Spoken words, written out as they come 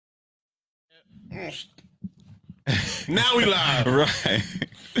Now we live. Right.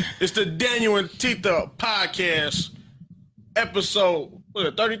 It's the Daniel and Tita podcast, episode,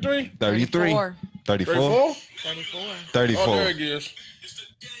 what, 33? 33. 34. 34? 34. Oh, there it is. It's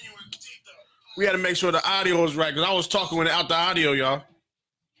the Daniel and Tita. We had to make sure the audio was right, because I was talking without the audio, y'all.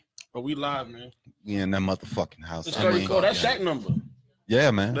 But we live, man. We in that motherfucking house. It's 34. That's Shaq number.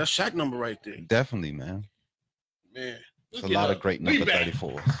 Yeah, man. That's Shaq number right there. Definitely, man. Man. It's a lot of great number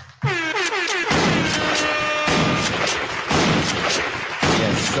 34.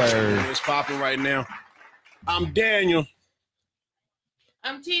 Yes, sir. It's popping right now. I'm Daniel.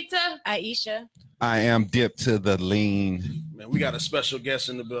 I'm Tita. Aisha. I am dipped to the lean. Man, we got a special guest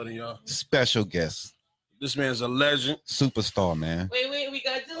in the building, y'all. Special guest. This man's a legend. Superstar, man. Wait, we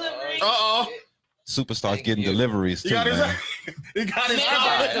got delivery. Uh-oh. Superstar's getting deliveries, too, He got his, man. he got his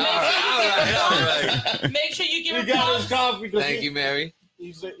coffee. Make sure you give He him got his coffee. coffee. Thank you, Mary.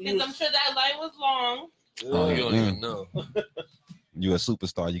 Because I'm sure that line was long. Oh, you don't even know. You a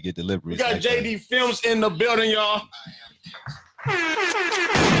superstar, you get deliveries. We got like JD Films in the building, y'all.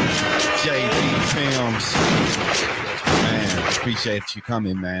 JD Films. Man, appreciate you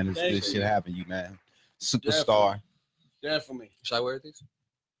coming, man. It's Thank good you. shit having you, man. Superstar. Definitely. Should I wear these?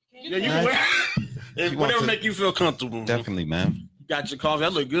 Yeah, you can wear it. Whatever make you feel comfortable. Definitely, man. Got your coffee.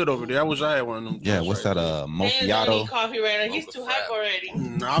 That look good over there. I wish I had one of them. Yeah, joints what's right that? there. Man don't need Mochiato. coffee right now. He's Mocha too frat. hype already. I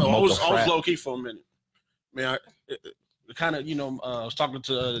was Mocha low key for a minute. Man, I kind of, I was talking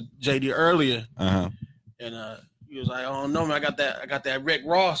to JD earlier, Uh-huh. and he was like, "Oh no, man, I got that Rick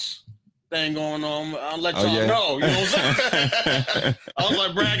Ross thing going on. I'll let Oh, y'all yeah. know." You know what I'm saying? I was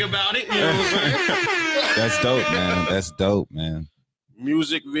like, brag about it. You know what I'm saying? That's dope, man. That's dope, man.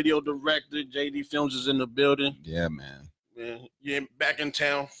 Music video director JD Films is in the building. Yeah, man. Man, yeah, back in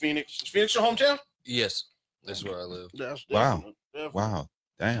town, Phoenix. Is Phoenix your hometown? Yes. This is where I live. That's Wow. definitely. Wow.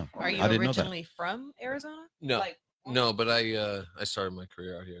 Damn. Are you I didn't know that. originally from Arizona? No, Like, no, but I started my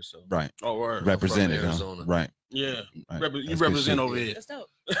career out here, so Right. Oh, word. Represented, huh? Arizona. Right. Yeah, Right. you That's good represent shit. over here. that's dope.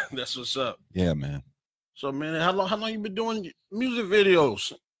 That's what's up. Yeah, man. So, man, how long you been doing music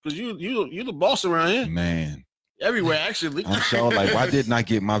videos? Cause you the boss around here, Man. everywhere actually. I'm sure, like, why didn't I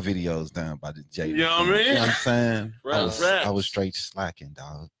get my videos done by the JD? You know what I mean? You know what I'm saying? Right, I was straight slacking,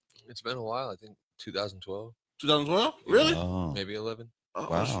 dog. It's been a while. I think 2012, 2012, really? Oh, maybe 11. Oh,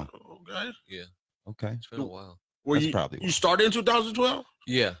 wow. Okay. okay. It's been a while. Were That's you probably you why. started in 2012?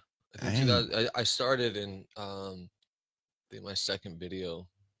 Yeah. I think Dang. 2000, I started in I think my second video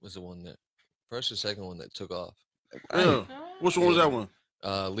was the one that first or second one that took off. Yeah. Which one was that one?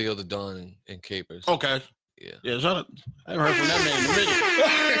 Leo the Don and Capers. Okay. Yeah. Yeah, shout out. I haven't heard from that man in a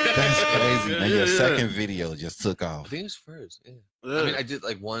minute. That's crazy, man. Your Yeah. second video just took I off. think it was first. Yeah. Yeah. I mean, I did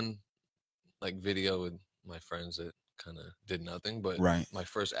like one like video with my friends that kind of did nothing, but Right. my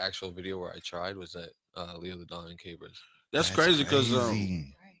first actual video where I tried was at Leo the Don and Capers. That's crazy because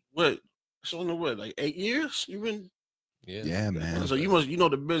crazy. what? So in what, like 8 years? You've been Yeah. so Yeah, man. you know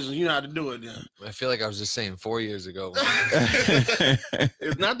the business. You know how to do it. Then I feel like I was just saying 4 years ago.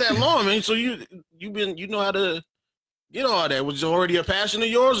 it's not that long, man. So you know how to get all that. Was it already a passion of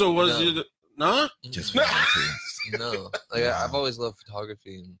yours, or was No. it? Nah. Just Nah. volunteer. No, like Wow. I've always loved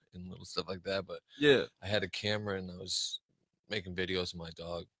photography and little stuff like that, but Yeah. I had a camera and I was making videos of my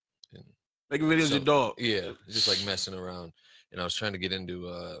dog. And Making videos of So, your dog. yeah, just like messing around. And I was trying to get into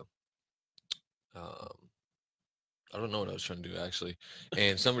I don't know what I was trying to do actually.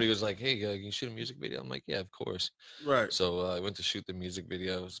 And somebody was like, "Hey, can you shoot a music video?" I'm like, "Yeah, of course." Right. So I went to shoot the music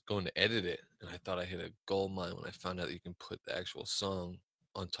video. I was going to edit it, and I thought I hit a gold mine when I found out that you can put the actual song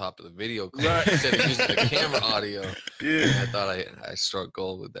on top of the video clip Right. instead of using the camera audio. And Yeah. I thought I struck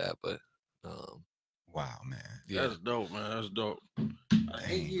gold with that, but Wow, man. yeah, That's dope, man. That's dope. 8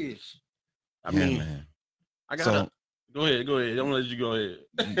 Dang. years. I Yeah, mean, man. I gotta So- go ahead. I'm gonna let you go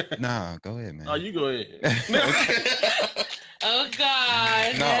ahead. Nah, go ahead, man. Oh, you go ahead. Oh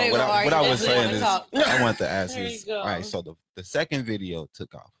God. No, There you what go, I Ari. was Definitely saying wanna is, talk. I want to ask There is, you all right, go. so the second video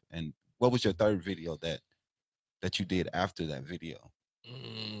took off, and what was your third video that you did after that video,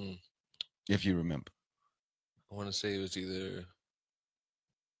 Mm, if you remember? I want to say it was either.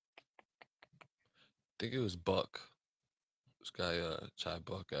 I think it was Buck. This guy, Chai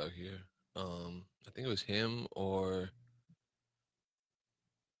Buck out here. I think it was him or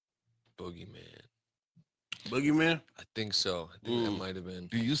Boogeyman. Boogeyman. I think so. I think that Mm. might have been.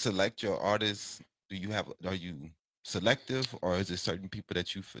 Do you select your artists? Are you selective, or is it certain people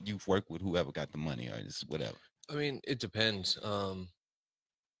that you've worked with, whoever got the money, or just whatever? I mean, it depends.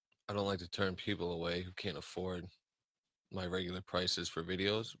 I don't like to turn people away who can't afford my regular prices for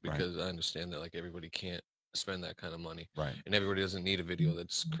videos Right. because I understand that like everybody can't spend that kind of money. Right. And everybody doesn't need a video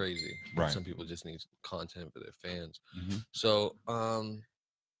that's crazy. Right. Some people just need content for their fans. hmm So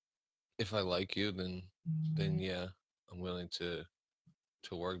if I like you, then yeah, I'm willing to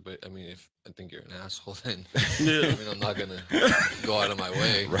work. But I mean, if I think you're an asshole, then Yeah. I mean, I'm not gonna go out of my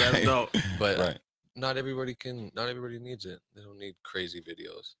way. Right. That's dope. But Right. not everybody needs it. They don't need crazy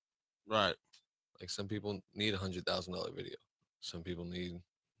videos. Right. Like some people need $100,000 video. Some people need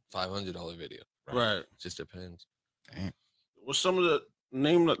 $500 video. Right. It just depends. Damn. What's some of the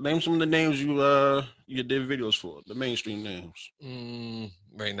name some of the names you did videos for? The mainstream names.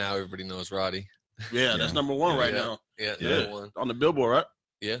 Right now, everybody knows Roddy. Yeah, that's number one right Yeah. now Yeah, Yeah. number one. on the Billboard, right?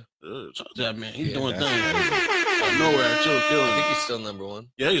 Yeah, That man, he's Yeah, doing that's things crazy. out of nowhere too, I killing think it. he's still number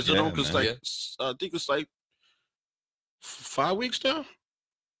one. Yeah, he's still Yeah, on because man. like I think it's like 5 weeks now. I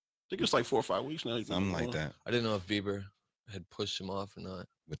think it's like 4 or 5 weeks now. he's been Something number like one. that I didn't know if Bieber had pushed him off or not.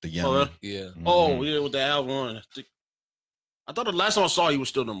 with the Oh, young. yeah? Yeah, Oh Mhm. yeah, with the album one. I thought the last time I saw he was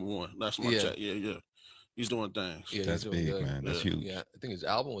still number one. Last time I Yeah. checked, yeah, he's doing things. yeah, That's he's doing big, good. man. That's Yeah. huge. Yeah, I think his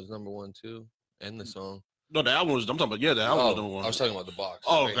album was number one too, and the song. No, the album was. I'm talking about. Yeah, the album was Oh, number one. I was talking about the box.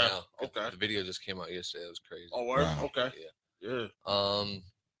 Oh, right okay, now. okay. The video just came out yesterday. It was crazy. Oh, word? Wow. Okay. Yeah. Yeah.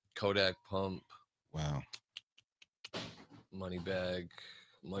 Kodak Pump, Wow. Moneybag,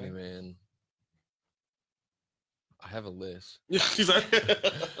 Money Man. I have a list. Yeah. He's like,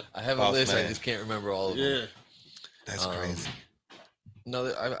 I have a Boss list. I man. just can't remember all of them. yeah. That's Um, crazy.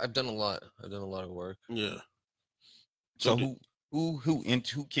 No, I've done a lot. I've done a lot of work. Yeah. So did-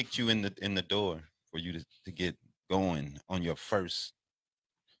 who kicked you in the door for you to get going on your first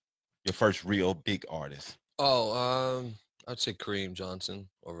real big artist? Oh, I'd say Kareem Johnson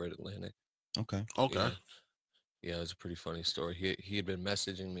over at Atlantic. Okay. Okay. Yeah. Yeah, it was a pretty funny story. He had been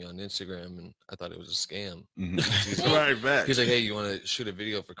messaging me on Instagram, and I thought it was a scam. Mhm. He's like, Right back. he's like, "Hey, you want to shoot a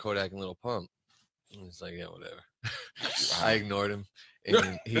video for Kodak and Little Pump?" And he's like, "Yeah, whatever." I ignored him,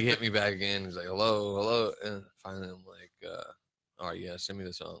 and he hit me back again. He's like, "Hello, hello," and finally I'm like, "All right, yeah, send me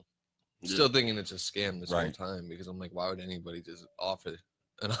the song." Yeah. Still thinking it's a scam this Right. whole time because I'm like, why would anybody just offer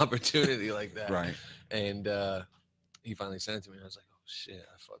an opportunity like that? Right. And he finally sent it to me. And I was like, "Oh shit,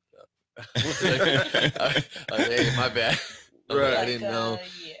 I fucked up." I was like, "Hey, my bad." I was like, I Right. didn't know.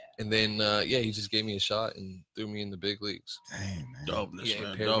 Yeah. And then yeah, he just gave me a shot and threw me in the big leagues. Dang, man. Dopeness, Yeah,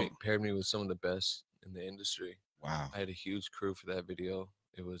 man. he Dope. paired me with some of the best in the industry. Wow. I had a huge crew for that video.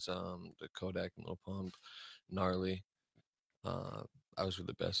 It was the Kodak and Lil Pump, Gnarly. I was with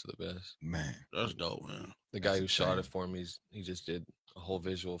the best of the best. Man. That's dope, man. The guy That's who shot it insane. for me, he just did a whole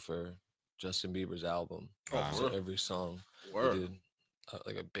visual for Justin Bieber's album. Oh, Wow. for So real? every song, he Word. did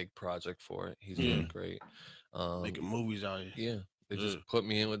like a big project for it. He's Yeah. doing great. Making movies out here. Yeah, they just Yeah. put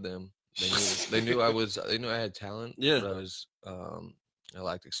me in with them. They knew they knew I had talent. Yeah. but I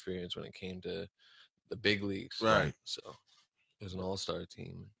lacked experience when it came to the big leagues. Right. So it was an all-star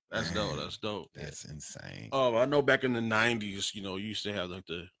team. That's dope. That's dope. That's insane. Oh, I know back in the 90s, you used to have like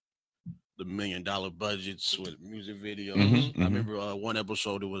the $1 million budgets with music videos. Mhm, I mhm. remember one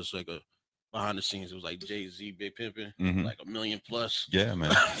episode, it was like a behind the scenes, it was like Jay-Z, Big Pimpin', Mhm. like $1 million plus Yeah,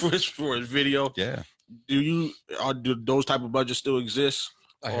 man. for his video. Yeah. Do those type of budgets still exist?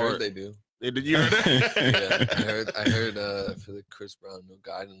 I Or- heard they do. Did you hear that? Yeah, I heard for the Chris Brown No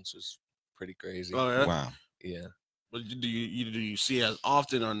Guidance was pretty crazy. Oh yeah. Wow. Yeah. But do you see it as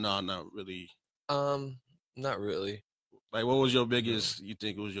often or no? Not really. Not really. Like, what was your biggest? You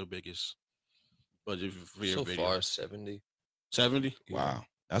think it was your biggest budget for your So video? far 70. 70 Yeah. Wow.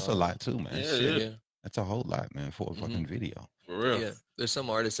 That's a lot too, man. Yeah, Shit. yeah. Yeah. That's a whole lot, man, for a fucking video. for real. Yeah. There's some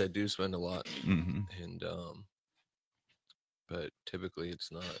artists that do spend a lot, hmm and but typically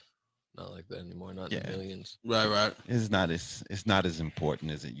it's not like that anymore. Not in Yeah. the millions. Right. It's not as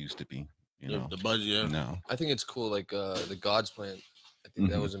important as it used to be. You know. The budget. Yeah. No. I think it's cool. Like the God's Plan, I think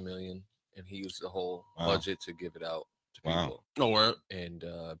that Mhm. was $1 million, and he used the whole Wow. budget to give it out to Wow. people. No word. And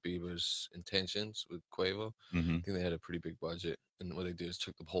Bieber's Intentions with Quavo, hmm I think they had a pretty big budget, and what they did is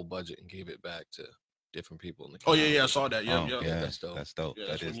took the whole budget and gave it back to different people in the Oh community. yeah. I saw that. Yeah. Oh, Yeah. yeah. that's dope. That's dope. Yeah,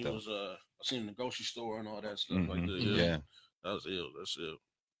 That that's when is he dope. was I seen him in the grocery store and all that stuff like Mhm. that. Mhm. Yeah. Yeah. That was ill. That's ill.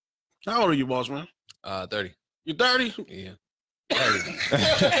 How old are you, boss man? 30. You 30? Yeah.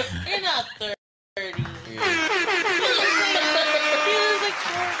 You're not 30. He was like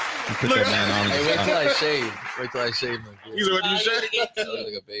 12. Put Look, that man on Hey, his- wait till I shave. Wait till I shave my beard. He's what Oh, you you're said. gonna get I to look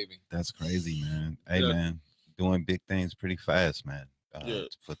it. like a baby. That's crazy, man. Hey, Yeah. man, doing big things pretty fast, man. Yeah.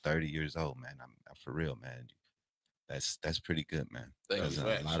 For 30 years old, man. I'm for real, man. That's pretty good, man. Thank Because you.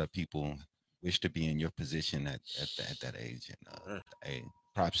 a lot of people wish to be in your position at that age. And hey,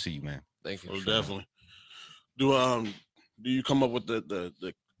 props to you, man. Thank you. Oh, definitely. Do you come up with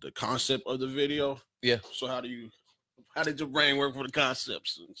the concept of the video, Yeah. So how did your brain work for the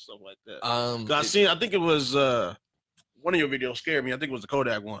concepts and stuff like that? 'Cause I think it was one of your videos scared me. I think it was the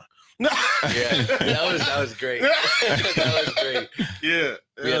Kodak one. Yeah, that was great. That was great. Yeah.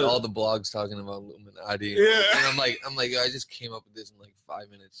 We had all the blogs talking about Illuminati. Yeah. And I'm like, I just came up with this in like 5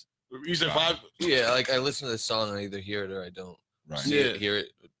 minutes. You said 5? Yeah, like I listen to the song and I either hear it or I don't. Right. See it, Yeah. hear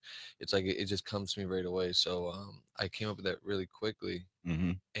it. It's like it just comes to me right away. So I came up with that really quickly,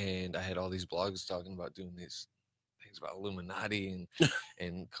 Mm-hmm. and I had all these blogs talking about doing these things about Illuminati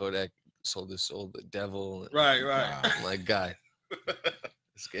and Kodak sold the devil. And Right. I'm like, guy,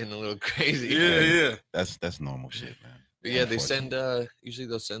 it's getting a little crazy. Yeah. That's normal shit, man. But yeah, they Unfortunately. send usually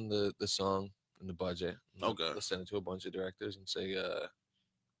they'll send the song and the budget. And Okay. They'll send it to a bunch of directors and say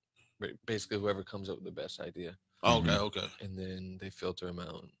basically whoever comes up with the best idea. Okay. And then they filter them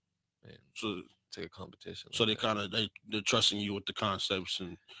out and So take a competition. so like they that. kind of they're trusting you with the concepts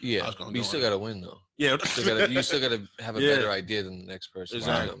and Yeah, was gonna but you go still on. gotta win though. yeah. You still gotta have a Yeah. better idea than the next person.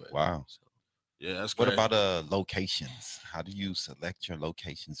 Exactly. Wow. So, Yeah, that's What crazy. about locations? How do you select your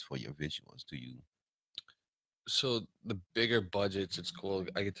locations for your visuals? Do you? so the bigger budgets, it's cool.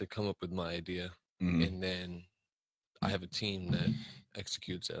 I get to come up with my idea, Mhm. and then I have a team that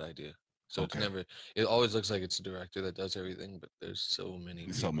executes that idea. So Okay. it's never. It always looks like it's a director that does everything, but there's so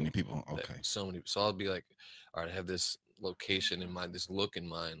many. So many people. that- Okay. So many. So I'll be like, all right, I have this location in mind, this look in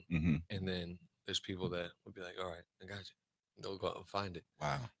mind, Mm-hmm. and then there's people that would be like, all right, I got you. And they'll go out and find it.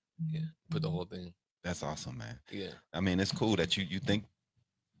 Wow. Yeah, put the whole thing. That's awesome, man. Yeah. I mean, it's cool that you think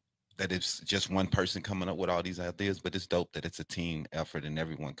that it's just one person coming up with all these ideas, but it's dope that it's a team effort and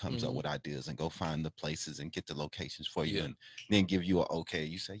everyone comes up Mhm. with ideas and go find the places and get the locations for you Yeah. and then give you a okay.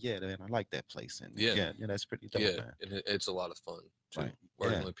 You say, yeah, man, I like that place. And Yeah. that's pretty dope, Yeah, man. and it's a lot of fun too, Right.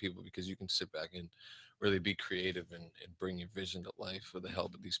 working Yeah. with people because you can sit back and really be creative and bring your vision to life with the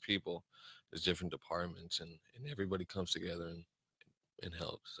help of these people. There's different departments and everybody comes together and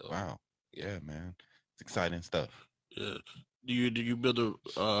helps. So Wow. Yeah, man. It's exciting stuff. Yeah. Do you build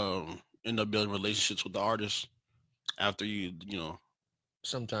end up building relationships with the artists after you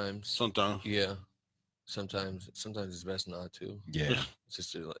sometimes, sometimes? yeah, sometimes it's best not to. Yeah, It's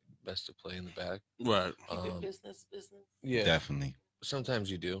just best to play in the back. Right. Keep it business. Yeah, definitely. sometimes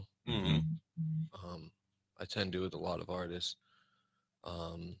you do. Mm-hmm. I tend to with a lot of artists.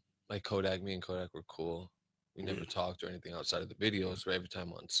 Like Kodak, me and Kodak were cool. We never talked or anything outside of the videos, but every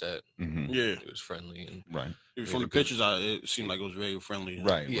time on set, Hmm. Yeah. it was friendly and Right. From Really the good. pictures, it seemed like it was very friendly.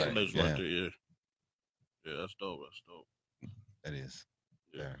 Right. Yeah. Right. Relationship Yeah, right there, yeah. Yeah, that's dope. That's dope. that is.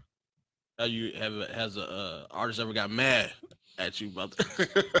 Yeah. Yeah. Has a artist ever got mad at you about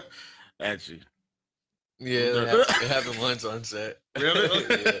at you? yeah, it happened once on set. Really?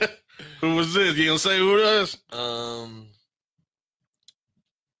 Yeah. Who was this? You gonna say who it is? Trying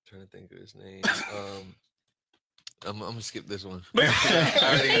to think of his name. I'm gonna skip this one. He's like,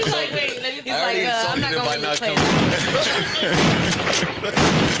 wait, let me. He's I already like, I'm not insulted him by going to not play.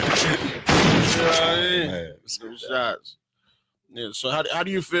 You know what I mean? Man. Some shots. Yeah. So how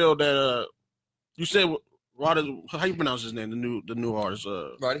do you feel that you said Roddy? How you pronounce his name? The new artist.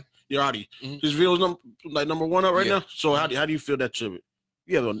 Roddy? Roddy. Mhm. His video's number one up right Yeah. now. So how do you feel that you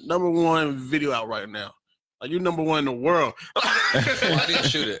have a number one video out right now? Like you number one in the world. Well, I didn't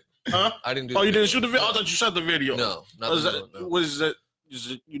shoot it. Huh? I didn't do. Oh, the you didn't video. shoot the video? I thought you shot the video. No, not Was the that, video, no. was it?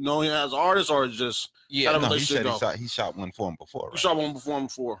 Is it you know him as an artist or just Yeah, How No, he relationship said go? he shot one for him before, you right? shot one before him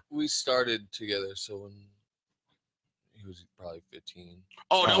before? we started together. So when he was probably 15.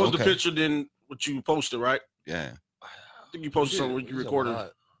 Oh, that Oh, was the okay. picture. Then what you posted, right? Yeah. I think you posted something when you recorded.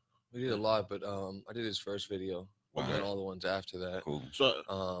 We did a lot, but I did his first video Wow. and all the ones after that. Cool. So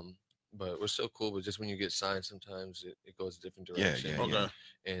But we're still cool. But just when you get signed, sometimes it goes a different Yeah, direction. yeah, okay,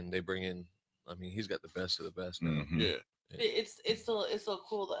 And they bring in. I mean, he's got the best of the best. Now. Mhm. yeah, It's so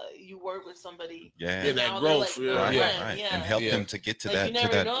cool that you work with somebody. Yeah. Yeah, that now they're growth, like yeah. your Right, Yeah. right. Yeah. And help Yeah. them to get to Like that. you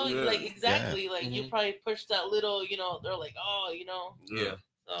never know, Yeah. like exactly, like you Mhm. probably pushed that little, they're like, oh, Yeah.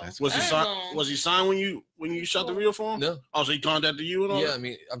 So, That's Was he I don't signed? know. Was he signed when you shot the video for him? No. Oh, so he contacted you and all Yeah, that? I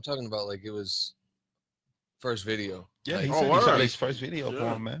mean, I'm talking about like it was first video. Yeah, Like, he Oh, said he word. shot his first video for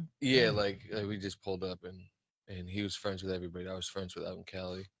Yeah. him, man. yeah, like we just pulled up and he was friends with everybody. I was friends with Alvin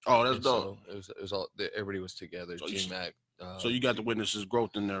Kelly. Oh, that's And dope. so it was all everybody was together. So you G s- Mac. So you got to witness his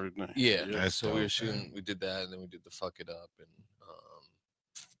growth and everything. Yeah. That's So we dope, were shooting. man. We did that, and then we did the fuck it up, and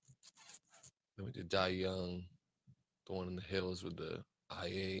then we did Die Young, the one in the hills with the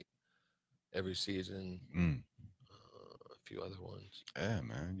I-8 every season. A few other ones. Yeah,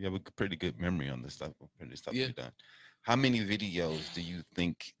 man. You have a pretty good memory on this stuff. Pretty stuff Yeah. you've done. How many videos do you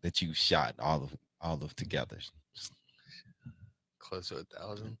think that you shot all of together? close to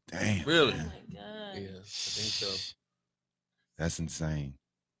 1,000. Damn. Really? Oh my god. Yeah, I think so. That's insane.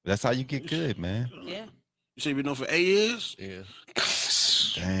 That's how you get good, man. Yeah. You say you've been known for 8 years? Yeah.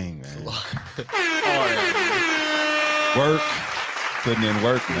 Dang, It's a man. lot. Oh, Work. Putting in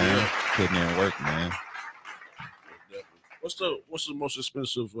work, man. Putting in work, man. yeah. What's the most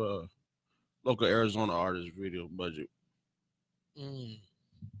expensive local Arizona artist video budget?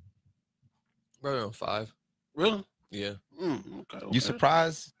 Right around 5. Really? Yeah. Okay. You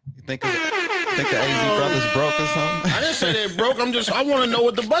surprised? You think the AZ brothers broke or something? I didn't say they broke. I want to know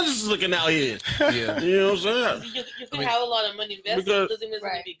what the budget is looking out here. Yeah. You know what I'm saying? You can have a lot of money invested. Because- Doesn't mean it's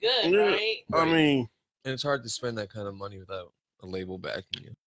going to be good, Yeah. right? I mean, And it's hard to spend that kind of money without a label backing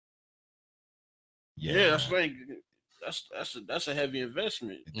you. yeah, that's a heavy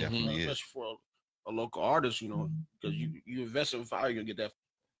investment. It definitely is. Especially for a local artist, because you invest in fire, you get that.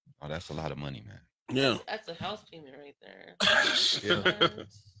 Oh, that's a lot of money, man. Yeah, That's a house payment right there. Yeah.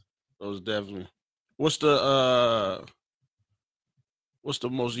 those definitely. What's the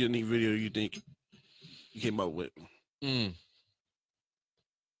most unique video you think you came up with?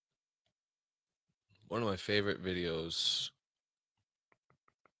 One of my favorite videos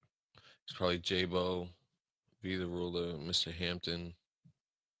is probably J-Bo, Be the Ruler, Mr. Hampton.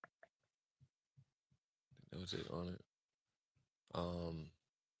 I think that was it on it.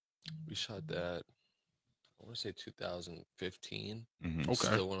 We shot that, I want to say 2015. Mhm. Okay.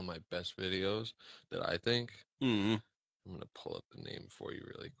 Still one of my best videos that I think. Mm-hmm. I'm gonna pull up the name for you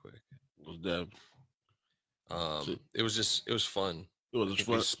really quick. Was that? It was fun. It was I think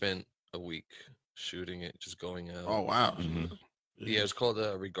fun. we spent a week shooting it, just going out. Oh wow. Mhm. Yeah, it's called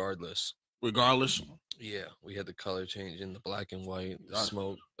Regardless. Regardless. Yeah, we had the color changing, the black and white, the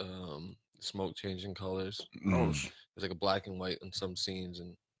Gotcha. smoke changing colors. Oh, It's like a black and white in some scenes,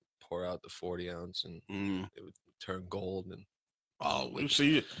 and pour out the 40 ounce, and it would turn gold. And we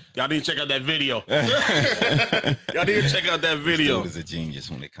see. Y'all need to check out that video. Y'all need to check out that video. Dude is a genius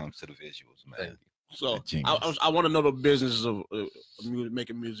when it comes to the visuals, man. Thank you. So A genius. I want to know the business of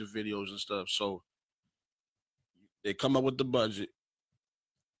making music videos and stuff. So they come up with the budget.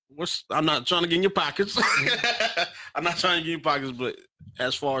 I'm not trying to get in your pockets. I'm not trying to get in your pockets, but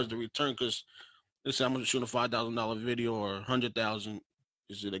as far as the return, because let's say I'm gonna shoot a $5,000 video or 100,000,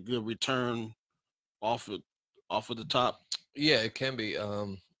 is it a good return off of the top? Yeah, it can be.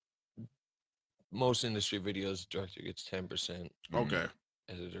 Most industry videos, director gets 10%. Okay.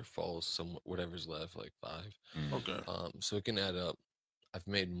 Editor falls some whatever's left, like 5. Okay. So it can add up. I've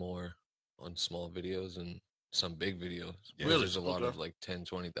made more on small videos and some big videos. Yeah. Really? There's a lot Okay. of like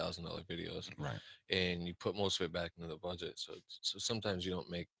 $10,000-$20,000 videos, Right. and you put most of it back into the budget. So sometimes you don't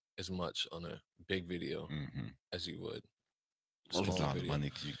make as much on a big video Mm-hmm. as you would. Most of small all the video.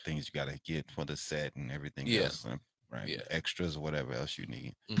 money, things you got to get for the set and everything Yeah. else, right? Yeah. Extras or whatever else you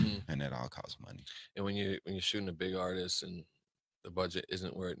need, Mhm. and that all costs money. And when you're shooting a big artist and the budget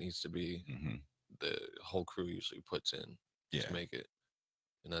isn't where it needs to be, Mm-hmm. the whole crew usually puts in Yeah, to make it,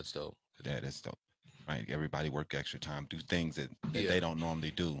 and that's dope. that's dope. Right, everybody work extra time, do things that Yeah. they don't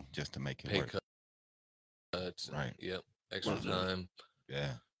normally do just to make it Pay work. cuts. and- Right. Yep. Extra Okay. time.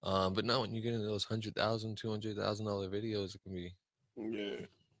 Yeah, But no, when you get into those $100,000, $200,000 videos, it can be nice.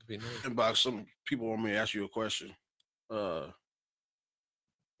 Inbox, some people want me to ask you a question. They're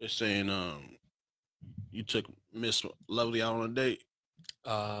saying you took Miss Lovely out on a date.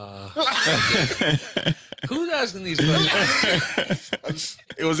 Who's asking these questions?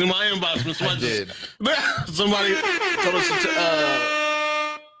 It was in my inbox, Miss I Wedges. did. Somebody told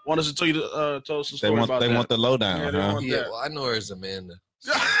us want us to tell you tell us a they story want about that. the lowdown, Yeah, they huh? want- Yeah, well, I know her as Amanda.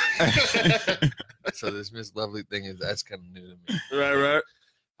 So this Miss Lovely thing that's kind of new to me. right.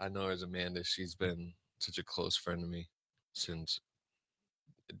 I know her as Amanda. She's been such a close friend to me since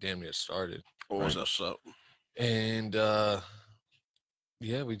it damn near started. What was that up? And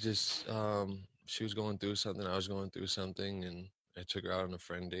yeah, we just she was going through something, I was going through something, and I took her out on a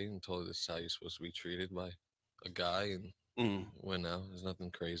friend date and told her this is how you're supposed to be treated by a guy, and went out. There's nothing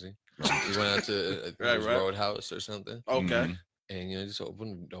crazy. We went out to I think it was Right. Roadhouse or something, Okay, Mhm. and just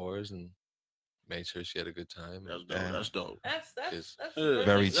opened the doors and made sure she had a good time. that's dope. Yeah. That's dope. That's Yes. really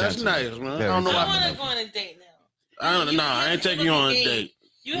Very good. That's gentle. nice, man. Very I don't know I why. gentle. want to go on a date now. I ain't taking you on a date.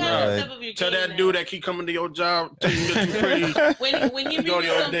 You have Right. to step up your Tell game that now. dude that keep coming to your job, tell you get you pretty. when you Go bring to me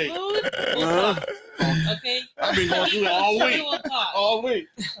your some date. food, we'll Uh-huh. talk. Okay. I've been going through that all We week. will talk. All week.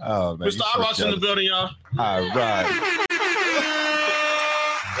 Oh man, Mr. Rock's in the building, y'all. All right.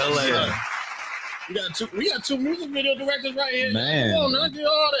 Yeah. We got two music video directors right here. Man. Come on, man, get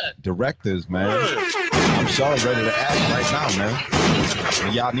all that. Directors, man. Word. I'm sure ready to act right now, man.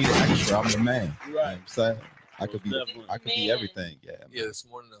 When y'all need an extra, I'm the man. You know what Right. I'm saying? I could be Definitely. I could be Man. everything. Yeah. Yeah, this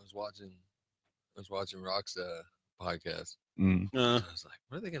morning I was watching Rock's podcast. Mm. I was like,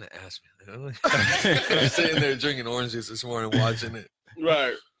 what are they gonna ask me? I was sitting there drinking orange juice this morning, watching it.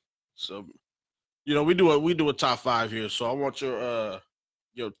 Right. So, you know, we do a top 5 here. So I want your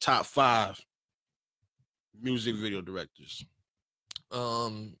top 5 music video directors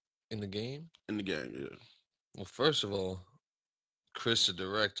In the game. in the game. Yeah. Well, first of all, Chris, the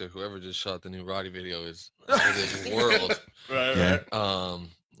director, whoever just shot the new Roddy video, is out of this world. Right. Yeah.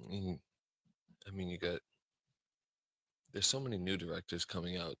 Right. I mean, there's so many new directors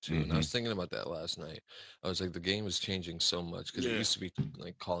coming out too, and I was thinking about that last night. I was like, the game is changing so much because it Yeah. used to be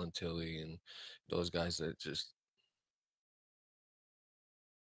like Colin Tilley and those guys that just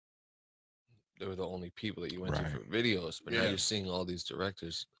they were the only people that you went to Right. for videos. But now Yeah. you're seeing all these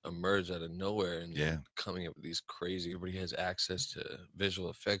directors emerge out of nowhere and Yeah. coming up with these crazy. Everybody has access to visual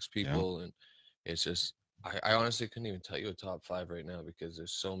effects people, and it's just. I honestly couldn't even tell you a top 5 right now because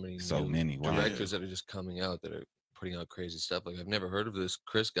there's so many So new many. Wow. directors that are just coming out that are putting out crazy stuff. Like I've never heard of this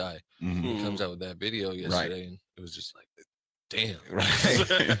Chris guy. Mhm. He comes out with that video yesterday, and it was just like, damn.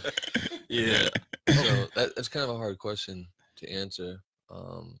 Right. Yeah. So that's kind of a hard question to answer.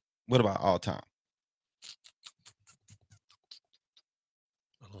 What about all time?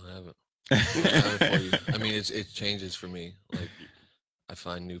 I don't have it. I don't have it for you. I mean, it changes for me. Like I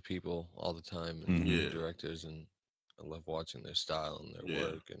find new people all the time, and new Yeah. directors, and I love watching their style and their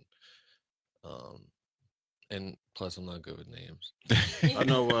Yeah. work, and plus I'm not good with names. I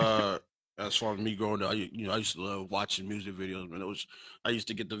know. As far as me growing up, I used to love watching music videos. Man, I used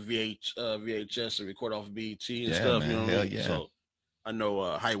to get the VHS and record off BET and Yeah, stuff. man, You know what I hell mean? yeah. So I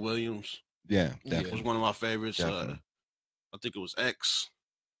know Hype Williams Yeah, Yeah. definitely. was one of my favorites. Definitely. I think it was X,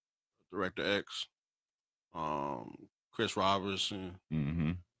 Director X, Chris Robertson.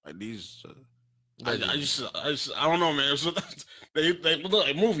 Mm-hmm. Like these. I Legends. don't know, man. So they look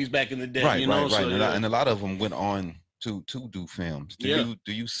like movies back in the day, Right, you know. right, So, right. yeah. And a lot of them went on to do films. Do Yeah.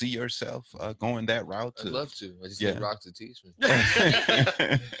 you see yourself going that route? I'd love to. I just Yeah. need Rock to teach me.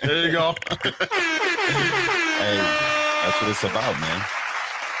 There you go. Hey, that's what it's about, man.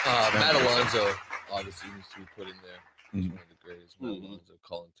 Matt Alonso obviously needs to be put in there. He's Mhm. one of the greatest. Matt Mhm. Alonso,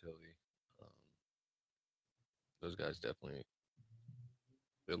 Colin Tilley. Those guys definitely,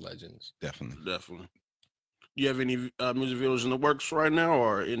 they're legends. Definitely. Definitely. Do you have any music videos in the works right now,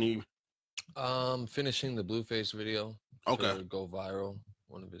 or any? Finishing the Blueface video. Okay. For Go Viral,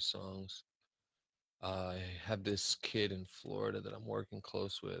 one of his songs. I have this kid in Florida that I'm working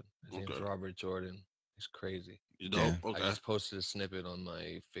close with. His name's Okay. Robert Jordan. He's crazy. You know? Yeah. Okay. I just posted a snippet on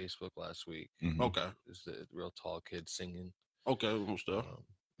my Facebook last week. Mhm. Okay. It's the real tall kid singing. Okay. Cool stuff.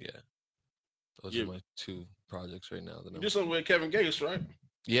 Yeah. Those Yeah. are my 2 projects right now. That You I'm, did something with Kevin Gates, right?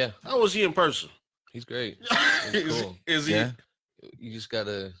 yeah, How was he in person? he's great. is, cool. is he? Yeah. You just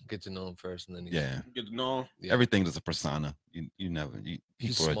gotta get to know him first, and then Yeah. Get to know him? Yeah. Everything is a persona. You never. He's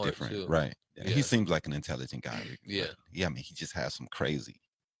People are smart, different, too. right? Yeah. Yeah. He seems like an intelligent guy. Yeah. but, yeah. I mean, he just has some crazy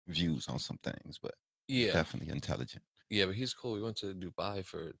views on some things, but Yeah, definitely intelligent. yeah, but he's cool. We went to Dubai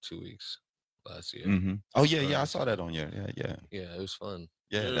for 2 weeks last year. Mm-hmm. Oh yeah, Right. I saw that on your. Yeah. Yeah, it was fun.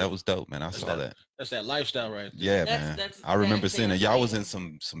 Yeah, Yeah. that was dope, man. I That's saw that. That's that lifestyle right there. Yeah, That's- man. that's I remember exactly seeing it. what Y'all I was in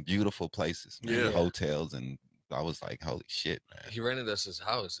mean. some beautiful places, man. Yeah. Hotels, and I was like, holy shit, man. He rented us his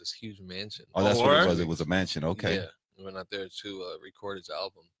house, this huge mansion. Oh, that's Oh, what it word? was. It was a mansion. Okay. Yeah, we went out there to record his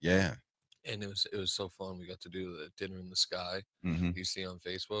album, Yeah. and it was so fun. We got to do the dinner in the sky Hmm. you see on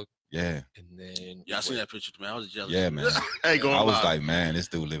Facebook, Yeah. and then Yeah, I seen that picture, man. I was jealous. Yeah, man. I ain't going I was lie. like, man, this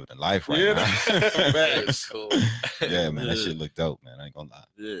dude living a life right Yeah. now. It Man. was cool. Yeah, man. That Yeah. shit looked dope, man. I ain't gonna lie.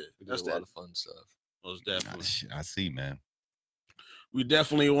 Yeah, We did that's a that. lot of fun stuff. Most Nah, definitely. shit, I see, man. We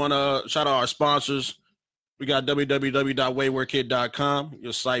definitely want to shout out our sponsors. We got www.waywardkid.com,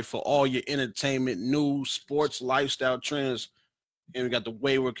 your site for all your entertainment, news, sports, lifestyle trends. And we got the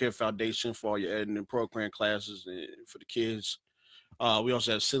Wayward Kid Foundation for all your editing program classes and for the kids. We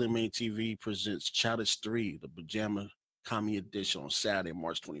also have Silly Main TV presents Childish 3, the Pajama Comedy Edition on Saturday,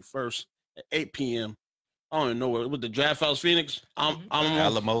 March 21st at 8 p.m. I don't even know where, with the Draft House Phoenix. I'm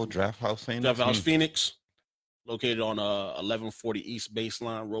Alamo Draft House Phoenix. Draft House Hmm. Phoenix, located on 1140 East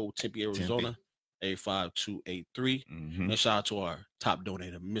Baseline Road, Tempe, Arizona, 85283. Mhm. And shout out to our top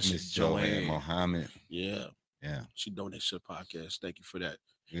donator, Mrs. Miss Joanne Joanne. Mohammed. Yeah, Yeah. she donates to the podcast. Thank you for that.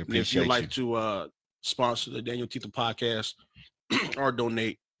 We And if appreciate you'd like you. to sponsor the Daniel Tita podcast or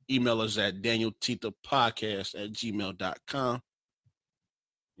donate, email us at danieltitapodcast@gmail.com.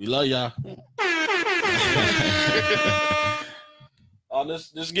 We love y'all.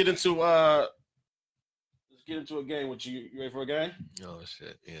 Let's get into a game with you. You ready for a game? Oh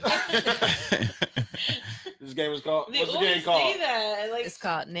shit! Yeah. This game is called. They What's the always game called? say that. Like, It's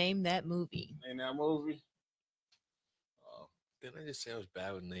called Name That Movie. In that movie. Didn't I just say I was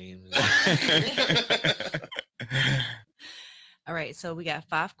bad with names? All right, so we got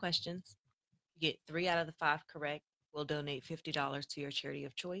 5 questions. You get 3 out of the 5 correct. We'll donate $50 to your charity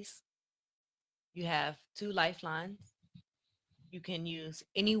of choice. You have 2 lifelines. You can use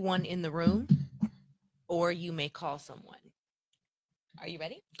anyone in the room, or you may call someone. Are you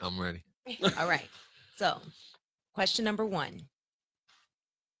ready? I'm ready. All right. So, question number 1.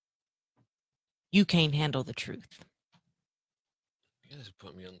 You can't handle the truth. You guys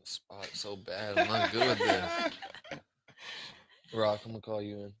put me on the spot so bad. I'm not good with this. Rock, I'm gonna call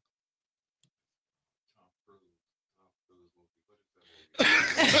you in. I'm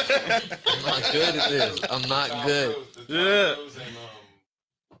not good at this. I'm not good. Yeah. What's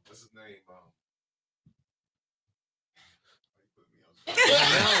his name?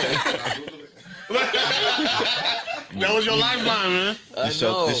 That was your lifeline, man. I This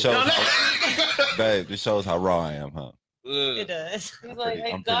know. shows how, babe, this shows how raw I am, huh? Yeah. does. he's like, I'm I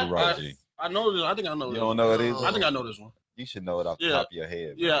pretty got raw, this. G. I know this. I think I know You this. don't know what it is? No. I think I know this one. You should know it off the Yeah. top of your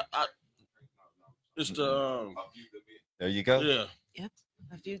head. Yeah. It's the. There you go. Yeah.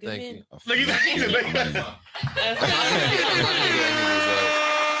 A few good Thank men. you. A Look, he's few- like- I'm not gonna get any of these right.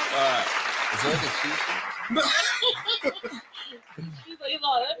 All right. Is that like a cheat sheet? He's like, oh,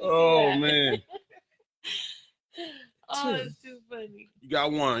 let me see Oh that. man, Oh, 2. it's too funny. you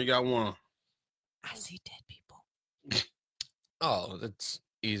got one. You got one. I see dead people. Oh, that's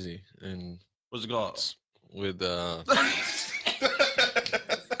easy. And What's it called? with I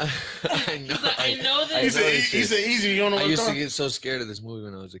know. He's like, I know I He this. know said. this He shit. said easy. You don't know I what used it's to called? get so scared of this movie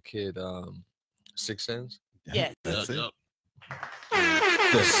when I was a kid. Sixth Sense. Yes. That's it. Yep.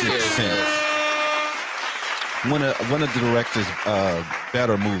 The Sixth Sense. One of the director's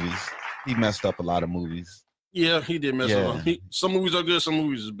better movies. He messed up a lot of movies. Yeah, he did mess Yeah. up. Some movies are good. Some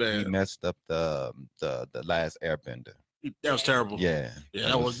movies is He bad. messed up the last Airbender. That was terrible. Yeah. Yeah,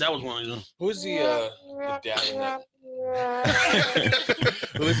 that was one of them. Who's the dad in that?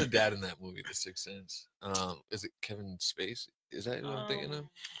 Who is the dad in that movie, The Sixth Sense? Is it Kevin Spacey? Is that who I'm thinking of?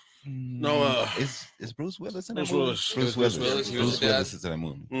 No, is Bruce Willis in that Bruce movie? Willis. Bruce Willis. Bruce Willis, he was Bruce the dad? Willis is in that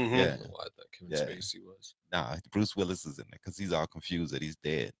movie. Mhm. I Yeah. don't know why I thought Kevin Yeah. Spacey was. Nah, Bruce Willis is in there because he's all confused that he's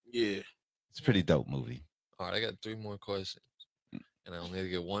dead. Yeah. It's a pretty dope movie. All right, I got 3 more questions, and I only need to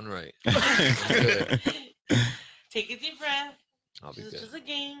get 1 right. Take a deep breath. I'll be This is good. just a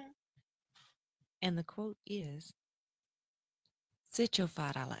game. And the quote is, sit your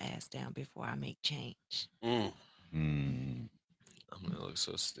 $5 ass down before I make change. Mm. Mm. I'm gonna look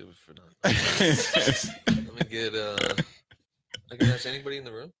so stupid for not. Let me get. I can ask anybody in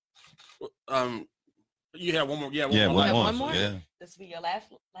the room. You have one more. Yeah, Yeah, more. one have more. one more? Yeah. This will be your last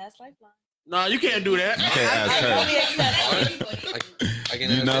lifeline. Nah, you can't do that. You can't ask I only her. accept anybody. I can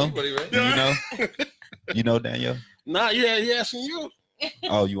You ask know? anybody, right? You know? You know, Daniel? Nah, yeah, he asking you.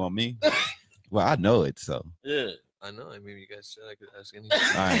 Oh, you want me? Well, I know it, so. Yeah. I know. I mean, you guys said I could ask anybody.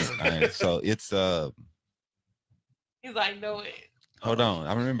 All right. So it's He's like, no it. hold on.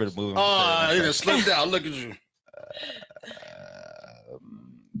 I remember the movie. Oh, he just slipped out. Look at you.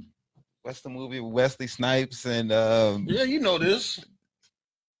 What's the movie with Wesley Snipes and Yeah, you know this.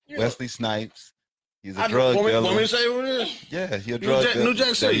 Yeah. Wesley Snipes? He's a I drug want me dealer. to say what it is? Yeah, he's a New drug Jack- dealer. New Jack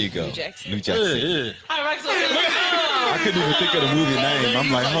There City. you go. New Jack City. New Jack Yeah, City. yeah. Hi, Rex. I couldn't even think of the movie name.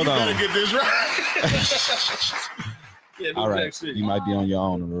 I'm like, hold you on. better get this right. Yeah, New All Jack right, City. you might be on your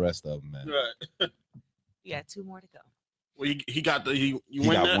own on the rest of them, man. Right. You got 2 more to go. Well, he got the you He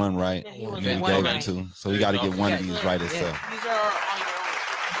win got that? one right, Yeah, he One was and then he one gave right. him 2. So he got to get one of Okay. these right Yeah. himself. These are on your own.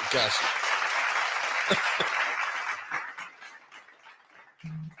 Gotcha.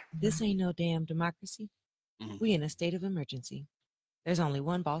 This ain't no damn democracy. Mhm. We in a state of emergency. There's only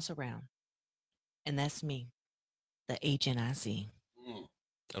one boss around, and that's me, the HNIC. Mm.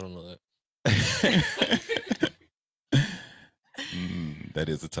 I don't know that. That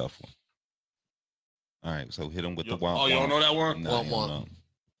is a tough one. All right, so hit him with the Oh, womp. you don't womp. know that one? No, Womp you don't womp. know.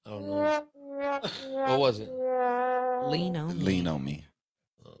 I don't know. What was it? Lean on me. Lean on me.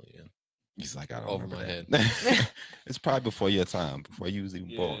 Oh yeah. He's like, I don't Over remember my that. It's probably before your time, before you was even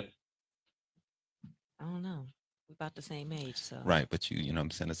Yeah. born. I don't know. We're about the same age, so. Right, but you know what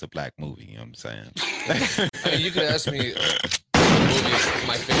I'm saying? It's a black movie, you know what I'm saying? I mean, you could ask me what movie is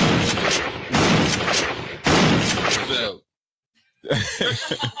my favorite. So,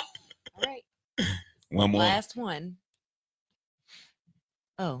 All right. One more. Last one.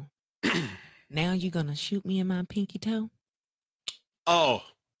 Oh. Now you gonna shoot me in my pinky toe? Oh,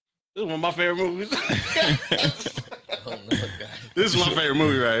 this is one of my favorite movies. I don't know, guy. This is my favorite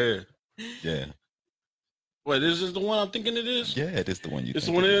movie right here. Yeah. Wait, this is the one I'm thinking it is? Yeah, it is the one you. It's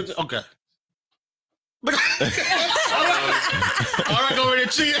the think one it it is? Okay. All right, go over there,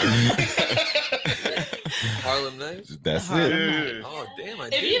 cheating. Harlem Nights. That's Harlem it. Nights. Oh damn! I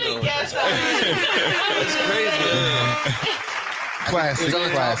If you did know didn't guess that. that, That's crazy. Classic, It was on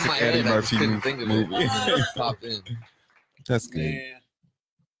the top of my classic Eddie head, I just Murphy couldn't think of it. movie. It popped in. That's good. Man.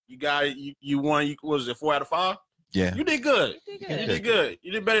 You got it. You won. You was it 4 out of 5? Yeah. You did good. You did You good. did good.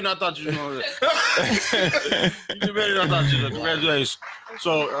 You did better than I thought you were going to. You did better than I thought you would. Congratulations.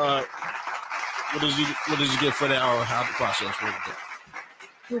 So, what does he get for that? Or how the process works?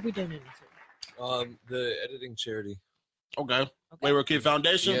 Who we donating to? The editing charity. Okay. Wayward Kid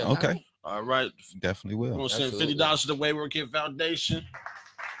Foundation. Yeah. Okay. All right. Definitely We're will. gonna send Absolutely. $50 to the Wayward Kid Foundation.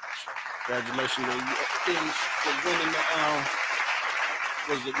 Congratulations to you kids for winning the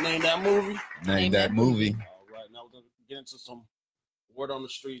was it Name That Movie? Name that movie. All right, now we're gonna get into some word on the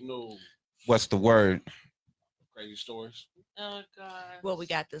street news, What's the word? crazy stories. oh god. What we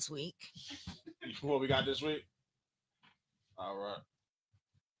got this week? What we got this week? All right.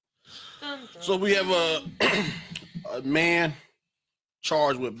 Dun, dun, So we have dun. a man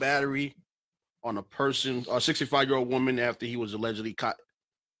charged with battery on a 65-year-old woman after he was allegedly caught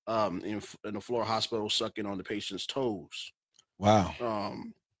in a Florida hospital sucking on the patient's toes. Wow.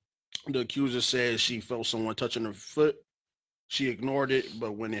 The accuser says she felt someone touching her foot. She ignored it,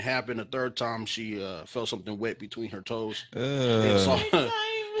 but when it happened a third time, she felt something wet between her toes and saw, Every time.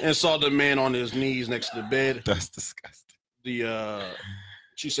 and saw the man on his knees next to the bed. That's disgusting.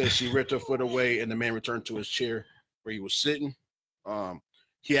 She said she ripped her foot away, and the man returned to his chair where he was sitting.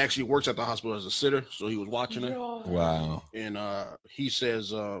 He actually works at the hospital as a sitter, so he was watching her. Wow. And he said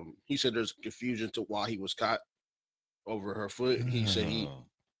there's confusion to why he was caught over her foot. He said he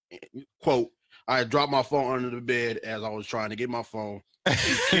quote, I had dropped my phone under the bed as I was trying to get my phone.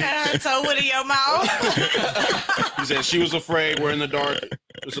 So what in your mouth? He said she was afraid. We're in the dark.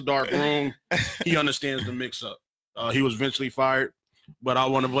 It's a dark room. He understands the mix up. He was eventually fired, but I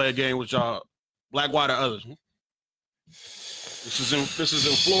want to play a game with y'all. Black, white, or others. This is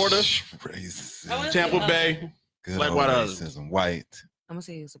in Florida, Racist. I wanna Tampa say, Bay. Good Black, old white, or others. racism. White. I'm gonna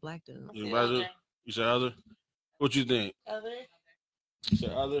say it's a black dude. You say rather- other, You said other? What you think? other, You said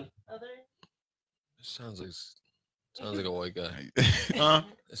other? other. It sounds like a white guy. Huh?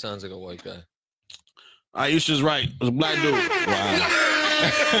 It sounds like a white guy. Aisha's right. It was a black dude. Wow.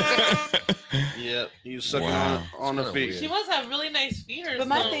 Yeah, he was sucking Wow. on her It's kinda feet. weird. She must have really nice feet or But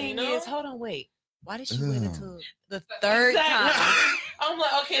my something, thing you know? is, hold on, wait. Why did she wait Ugh. until the third Exactly. time? I'm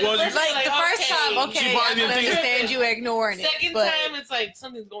like, okay, Well, the first, Like like, the first time, She okay, probably I didn't can think- understand you ignoring it. Second but time, it's like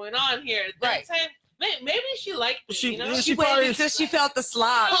something's going on here. Third Right. time, maybe she liked it, She- you know? yeah, she she waited probably- until she felt the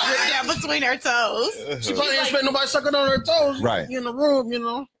slob drip down between her toes. She probably didn't expect nobody sucking on her toes. Right. In the room, you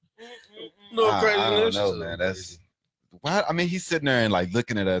know. Little I don't craziness. know, man. That's why. I mean, he's sitting there and like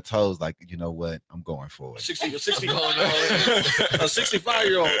looking at her toes, like, you know what? I'm going for it. 60, Oh, a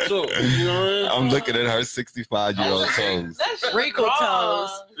 65-year-old too. You know what I mean? I'm looking at her 65-year-old toes. That's just Wrinkled wrong. toes.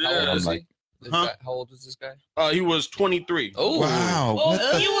 How old Yeah. is I'm he? like- This Huh? guy- how old is this guy? He was 23. Oh, Wow. Oh,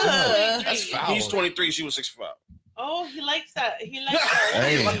 What the he was fuck? That's foul. He's 23. She was 65. Oh, he likes that. He likes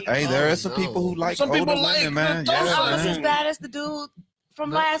that. Hey, there are some Oh, people who no. like Some older people women, like man. the Yeah, toes. Almost as man. bad as the dude from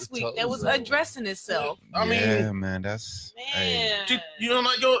Not last the week that was toes, though. undressing himself. I mean- yeah, man. That's. Hey, Man. You don't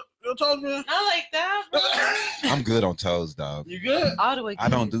like your toes, man? Not like that. bro. I'm good on toes, dog. You good? All the way. I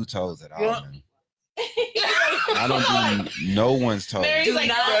don't do toes at all, Yeah. man. I don't do no one's toes. Mary's Do like,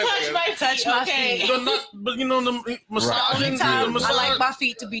 not don't touch my feet. Okay. But you know the massage. Only The time massage. I like my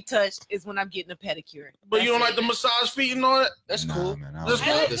feet to be touched is when I'm getting a pedicure. But you don't That's like the massage feet and all that. that's Nah, cool. man. I That's don't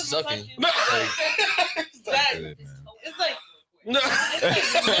I cool. like The the sucking. That, do it, man. it's like, No.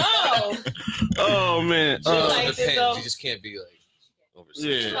 it's like no. Oh man. She liked it, Depends. though. You just can't be like overseas.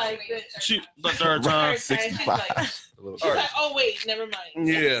 Yeah. She liked it. She the third time. Third time, she's 65. like, A little she's like, oh wait, never mind.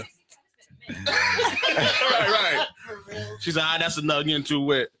 Yeah. right. For real. She's like, that's enough getting too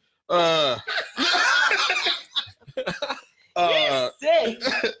wet. You're sick.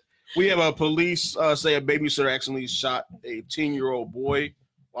 We have a police say a babysitter accidentally shot a 10-year-old boy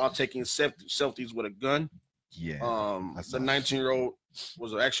while taking selfies with a gun. Yeah. The 19-year-old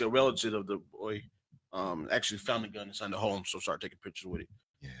was actually a relative of the boy. Actually found the gun inside the home, so started taking pictures with it.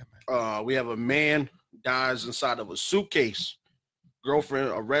 Yeah, man. We have a man dies inside of a suitcase. Girlfriend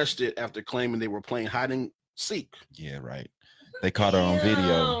arrested after claiming they were playing hide and seek. Yeah, right. They caught her on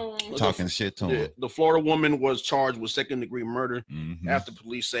video Damn. talking shit to The, him. the Florida woman was charged with second-degree murder Mhm. after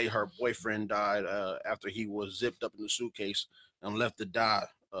police say her boyfriend died after he was zipped up in the suitcase and left to die.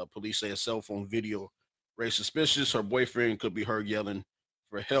 Police say a cell phone video raised suspicious. Her boyfriend could be heard yelling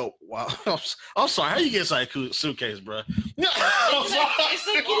for help. Wow, I'm sorry. How you get inside a suitcase, bro?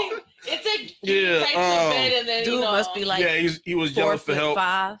 It's like Yeah, tight to bed and then Dude must be like yeah, he was yelling for help.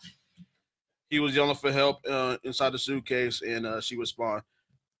 4'5". He was yelling for help inside the suitcase, and she responded.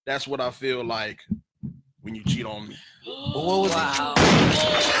 That's what I feel like when you cheat on me. What was Wow.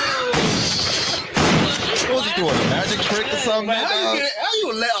 What was he doing? A magic trick or something? Man, how dog?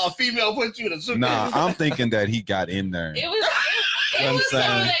 you let a female put you in a suitcase? Nah, I'm thinking that he got in there. It You was know what I'm some of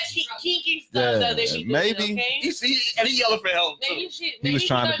saying? that kinky stuff that they be doing, maybe. okay? And he yelling for help. Too. He was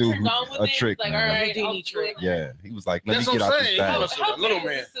trying to do a trick, Like, man. all right, Houdini I'll trick. do it. Yeah, he was like, let That's me get what out I'm this saying. bag. How little big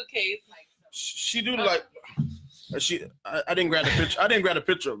was man. the suitcase? She do like I didn't grab the picture. I didn't grab the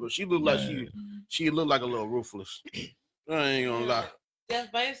picture of her. She looked like she looked like a little ruthless. I ain't gonna lie.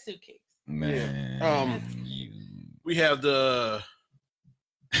 Death by a suitcase. Man, Yeah. We have the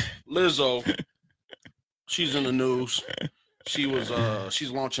Lizzo. She's in the news.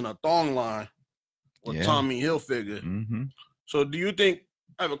 She's launching a thong line with Tommy Hilfiger. Mm-hmm. So do you think,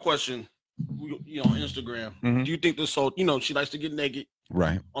 I have a question, you know, on Instagram. Mhm. Do you think this whole, you know, she likes to get naked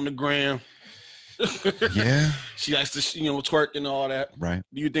Right. on the gram. Yeah. She likes to, you know, twerk and all that. Right.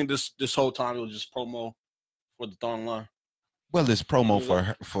 Do you think this whole time it was just promo for the thong line? Well, it's promo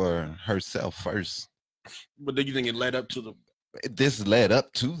for herself first. But do you think it led up to the This led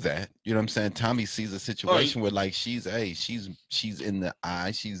up to that. You know what I'm saying? Tommy sees a situation where like she's in the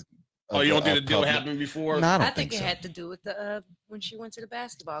eye. She's you don't think the deal public. happened before? No, I don't I think it so. had to do with the when she went to the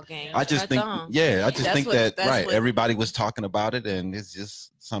basketball game. I just her think, thong. I just That's think what- that that's right. what- Everybody was talking about it, and it's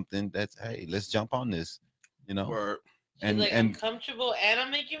just something that's hey, let's jump on this, you know. Word. And like, I'm And comfortable and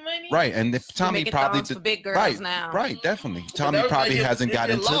I'm making money. right, and if We're Tommy making probably thongs for did, big girls right, now. right, definitely. But Tommy that- probably it get- hasn't it got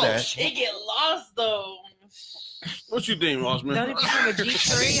get into that. lost. It get lost though. What you think, Ross, man? Don't it become a G3 at I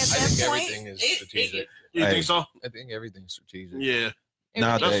think that point? everything is It- strategic. You Hey. think so? I think everything's strategic. Yeah.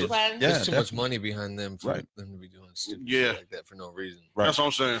 Nowadays, Planned. yeah. There's too much definitely. money behind them for Right. them to be doing stupid Yeah. shit like that for no reason. Right. That's what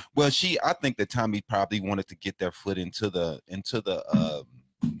I'm saying. Well, I think that Tommy probably wanted to get their foot into the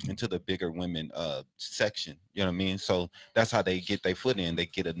bigger women section. You know what I mean? So that's how they get their foot in. They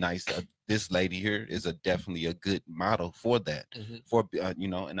get a nice. This lady here is definitely a good model for that. Mhm. For you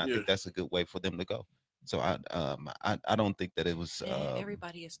know, and I Yeah. think that's a good way for them to go. So I don't think that it was. Yeah,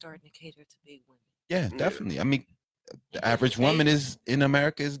 everybody is starting to cater to big women. Yeah, Yeah. definitely. I mean, the Because average they- woman is in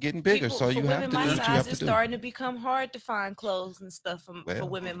America is getting bigger, People- so for you have to women do my what you have size, to it's do. starting to become hard to find clothes and stuff for Well,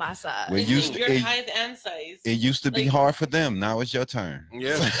 women my size. well, It's you like used to- your it- height and size. It used to be Like- hard for them. Now it's your turn.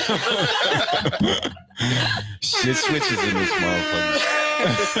 Yeah. Shit switches in this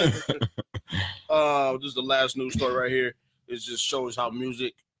motherfucker. This is the last news story right here. It just shows how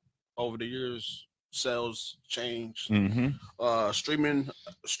music over the years sales change. Mm-hmm.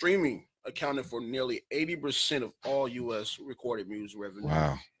 Streaming accounted for nearly 80% of all U.S. recorded music revenue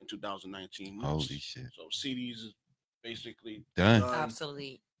Wow. in 2019. Holy shit. So CDs is basically Done.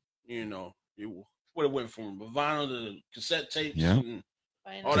 Obsolete. You know, it went from vinyl to cassette tapes Yeah. and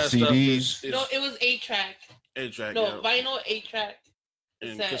Vinyl. all To that stuff CDs. is No, it was 8-track. 8-track, No, yeah, vinyl 8-track.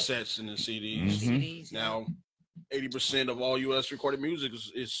 and cassette. cassettes and the CDs. Mhm. CDs. Now, 80% of all U.S. recorded music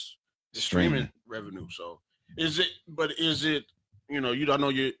is Streaming. streaming revenue. So, is it? You know, I know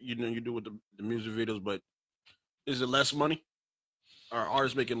you do with the music videos, but is it less money? Are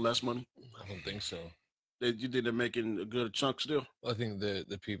artists making less money? I don't think so. You think they're making a good chunk still? I think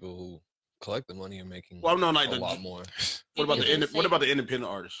the people who collect the money are making Well, I'm not like a lot more. What about Because what about the independent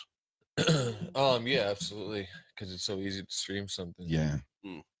artists? Yeah, absolutely. Because it's so easy to stream something. Yeah.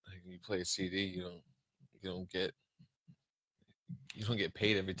 Like you play a CD, you don't get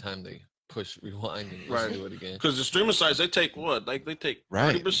paid every time they push rewind and Right. listen to it again. Because the streaming sites, they take what? Like they take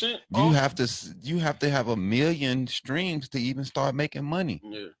Right. 30%. You have to have 1 million streams to even start making money.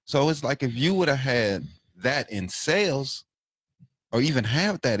 Yeah. So it's like if you would have had that in sales, or even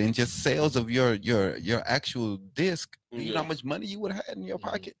have that in just sales of your actual disc, you know how much money you would have had in your Mhm.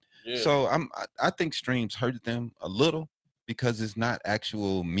 pocket. Yeah. So I think streams hurt them a little because it's not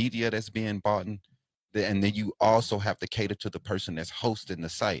actual media that's being bought in. And then you also have to cater to the person that's hosting the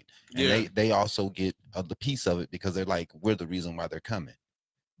site, and Yeah. they also get the piece of it because they're like, we're the reason why they're coming,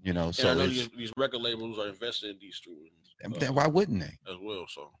 you know. And I So know it's, these record labels are invested in these streaming then why wouldn't they? as well.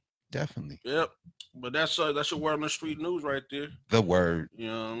 So Definitely. yep. But that's your word on the street news right there. The word You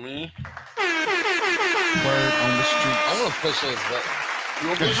know what I mean? word on the street. I'm gonna push those buttons. You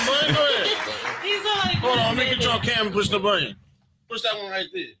want to push the button? Go ahead. These are like. Hold on, make it your cam and push the button. Push that one right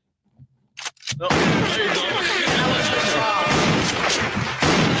there. No, there you go.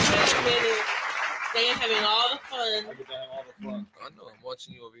 They are having all the fun. I get to have all the fun. I know. I'm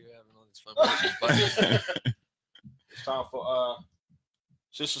watching you over here having all this fun pushing buttons. It's time for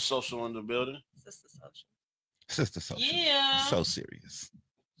Sister Social in the building. Sister Social. Sister Social. Yeah. So serious.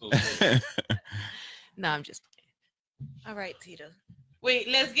 No, I'm just playing. All right, Tita. Wait,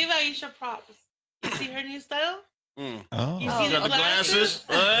 let's give Aisha props. You see her new style? Mm. Oh, You Oh, see You the got the glasses, glasses?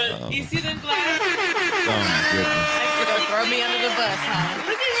 right? Oh. You see the glasses? oh my goodness. Gonna throw me under the bus, huh?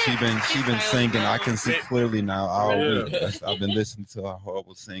 Look at She her. been She's singing. I down. can see clearly now all Yeah. week. I've been listening to her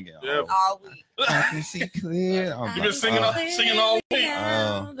horrible singing. Yeah. All week. I can see clear. I'm You been like, singing all- singing all week.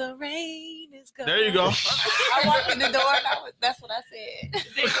 Now the rain is gone. There you go. I walked in the door and that's what I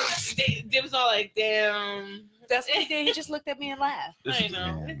said. They was all like, damn. That's what he did. He just looked at me and laughed. I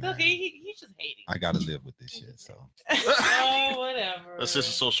know. Yeah, It's man. okay. He's just hating. I gotta live with this shit. So Oh, whatever. That's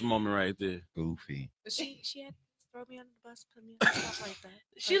Sister Social moment right there. goofy. But she had to throw me under the bus, put me on the spot like that.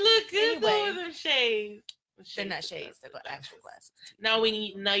 She looked good though Anyway. with them shades. They're not shades. They're actual glasses. Now you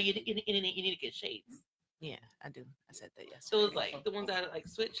need to get shades. Yeah, I do. I said that yesterday. So it was like the ones that like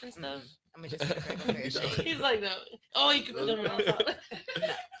switch and stuff. I'm gonna just get a regular pair of shades. He's like, no. Oh, you could put them on top.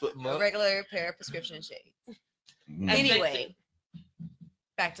 Flip 'em A up. regular pair of prescription shades. Mm. Anyway,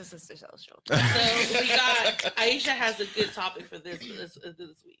 back to Sister Social. So we got Aisha has a good topic for this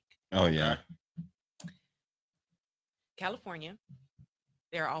week. Oh yeah. California,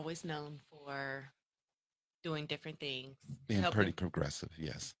 they're always known for doing different things. Being helping- pretty progressive.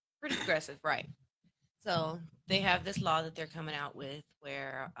 Yes. pretty progressive, right? So they have this law that they're coming out with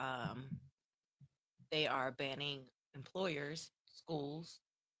where they are banning employers, schools,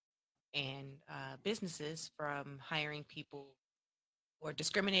 and businesses from hiring people or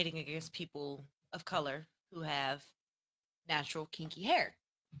discriminating against people of color who have natural kinky hair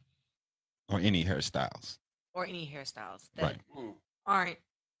Or any hairstyles. or any hairstyles that Right. Mm. aren't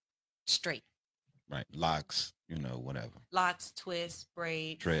straight. Right. Locks. Whatever. Locks, twists,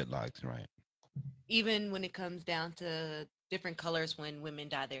 braids. Dreadlocks. Right. Even when it comes down to different colors when women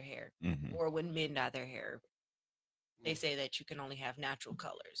dye their hair Hmm. or when men dye their hair, they say that you can only have natural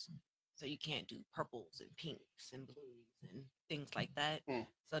colors. So you can't do purples and pinks and blues and things like that. Mm.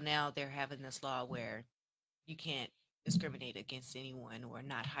 So now they're having this law where you can't discriminate against anyone or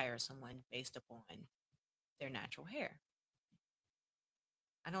not hire someone based upon their natural hair.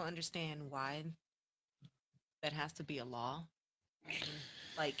 I don't understand why that has to be a law.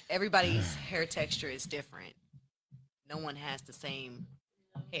 Like everybody's hair texture is different. No one has the same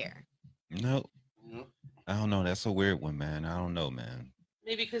hair. No. Yeah. I don't know. That's a weird one, man. I don't know, man.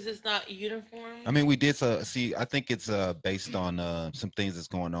 Maybe because it's not uniform. I mean, we did see. I think it's based on some things that's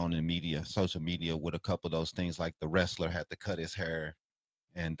going on in media, social media, with a couple of those things. Like the wrestler had to cut his hair,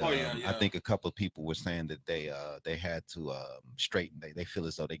 and Oh, yeah, I yeah. think a couple of people were saying that they had to straighten. They feel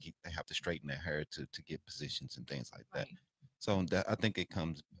as though they have to straighten their hair to get positions and things like that. Right. So that I think it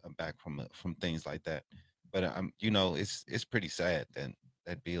comes back from things like that. But it's pretty sad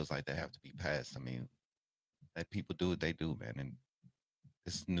that bills like that have to be passed. I mean, that people do what they do, man, and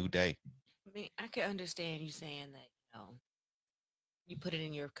it's a new day. I mean, I could understand you saying that, you put it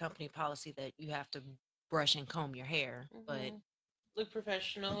in your company policy that you have to brush and comb your hair, but Mhm. Look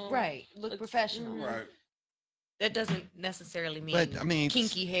professional. right, look Looks- professional. mhm. Right. That doesn't necessarily mean But I mean,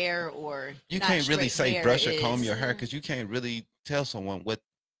 kinky hair or you not can't really straight say hair. brush It or comb is- your hair because you can't really tell someone what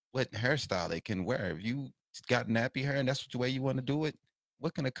hairstyle they can wear. If you got nappy hair and that's the way you want to do it,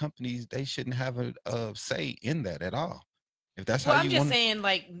 what kind of companies, they shouldn't have a say in that at all. If that's Well, how I'm you just want saying,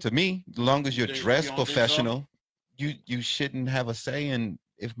 like, to me, as long as you're You dressed don't think so? professional, you shouldn't have a say in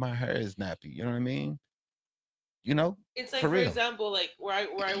if my hair is nappy. You know what I mean? It's like, For for real. example, like where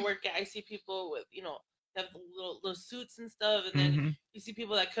I work at, I see people with, have the little suits and stuff, and then Mhm. you see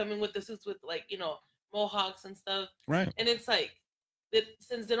people that come in with the suits with like, mohawks and stuff, Right. and it's like that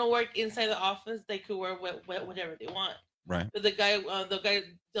since they don't work inside the office, they could wear whatever they want. Right. But the guy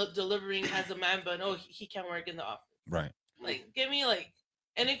delivering has a man bun. Oh, he can't work in the office. Right. Like, give me like,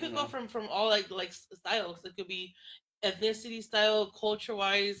 and it could go from all like styles. It could be ethnicity style, culture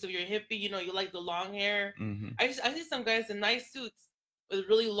wise. If you're hippie, you like the long hair. Hmm. I see some guys in nice suits with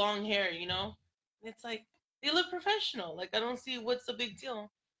really long hair, and it's like they look professional. Like I don't see what's the big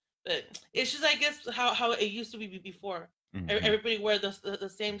deal, but it's just I guess how it used to be before. Hmm. Everybody wear the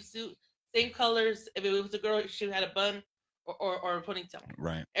same suit, same colors. If it was a girl, she had a bun or a ponytail.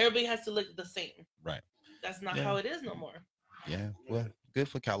 Right. Everybody has to look the same. Right. That's not Yeah. how it is no more. Yeah. Well, good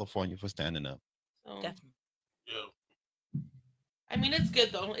for California for standing up. So definitely. Yeah. I mean, it's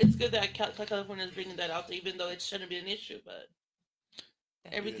good though. It's good that California is bringing that out there, even though it shouldn't be an issue. But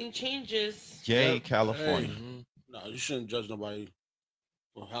everything changes. Yay, Yeah. California. Hey. Mhm. No, you shouldn't judge nobody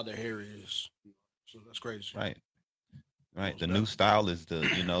for how their hair is. So that's crazy. Right. Right. Most The new style is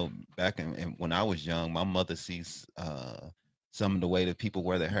back in when I was young, my mother sees some of the way that people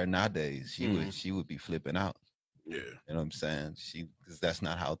wear their hair nowadays, Mhm. she would be flipping out. Yeah. You know what I'm saying? Because that's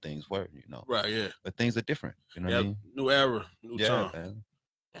not how things were, you know. Right. Yeah. But things are different. You know what I Yeah. mean? New era, new Yeah, time. man.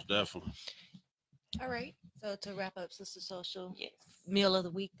 Definitely. All right. So to wrap up, Sister Social, Yes. meal of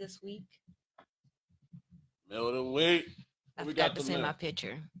the week this week. Middle of the week. I We forgot got to the send my meal.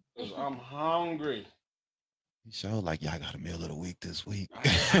 picture. 'Cause I'm hungry. You show like y'all got a meal of the week this week.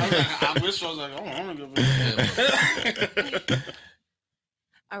 I wish I was like, I'm hungry.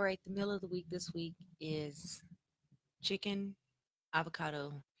 All right. The meal of the week this week is chicken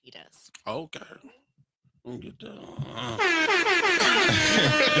avocado pitas. Okay. Let me get that.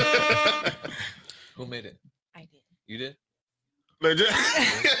 Who made it? I did. You did?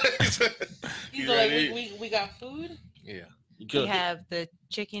 He's You like, ready? we got food. Yeah. You We could. have the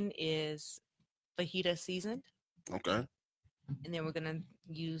chicken is fajita seasoned, Okay. and then we're gonna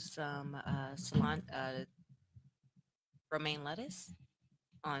use some romaine lettuce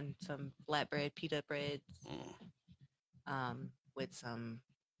on some flatbread, pita breads, with some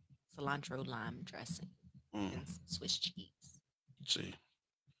cilantro lime dressing Mm. and some Swiss cheese. See,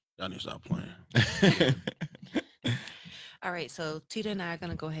 y'all need to stop playing. All right, so Tita and I are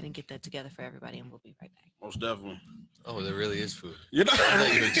gonna go ahead and get that together for everybody, and we'll be right back. Most definitely. Oh, there really is food. You know,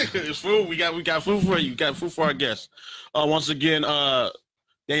 it's food. We got food for you. Got food for our guests. Once again,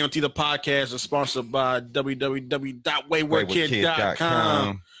 Daniel T the podcast is sponsored by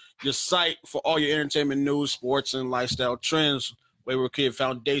www.waywardkid.com, your site for all your entertainment news, sports, and lifestyle trends. Wayward Kid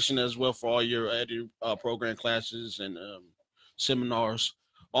Foundation as well for all your program classes and seminars.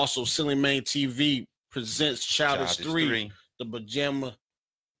 Also, Silly Main TV presents Childish 3, the Pajama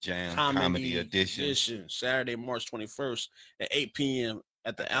Jam Comedy Edition. Saturday, March 21st at 8 p.m.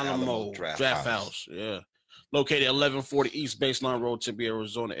 at the Alamo Alamo Draft Draft House. House. Yeah. Located at 1140 East Baseline Road, Tempe,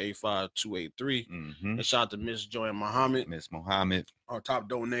 Arizona, 85283. Mm-hmm. And shout out to Miss Joy Muhammad, Miss Muhammad. our top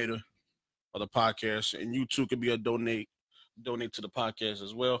donator of the podcast. And you too could be a donate to the podcast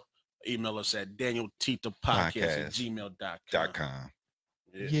as well. Email us at DanielTitaPodcast@gmail.com. .com.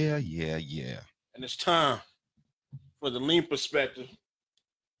 Yeah. And it's time for the lean perspective.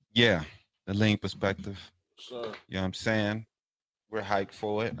 Yeah. The lean perspective. So, You know what I'm saying? We're hyped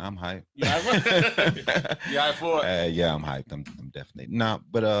for it. I'm hyped. you hyped for it? Yeah, I'm hyped. I'm definitely not.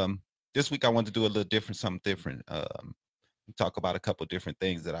 But this week I want to do a little different, something different. Talk about a couple different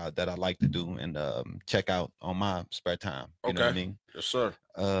things that I like to do and check out on my spare time. You know what I mean? Yes, sir.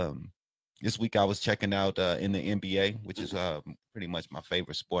 This week I was checking out in the NBA, which is pretty much my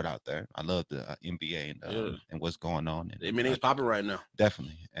favorite sport out there. I love the NBA and what's going on. And, I mean, it's popping right now.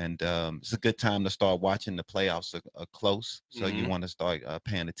 definitely, and it's a good time to start watching the playoffs close. So you Mhm. want to start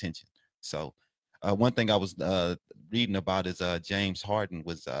paying attention. So one thing I was reading about is James Harden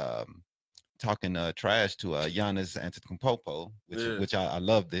was talking trash to Giannis Antetokounmpo, which I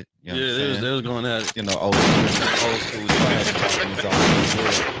loved it. You know what I'm saying? they was going at it. You know, old school trash talking is always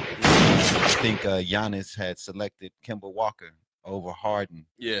good. I think Giannis had selected Kemba Walker over Harden,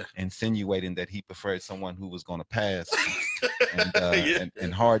 Yeah. insinuating that he preferred someone who was going to pass. And, Yeah.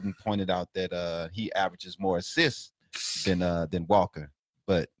 and Harden pointed out that he averages more assists than Walker,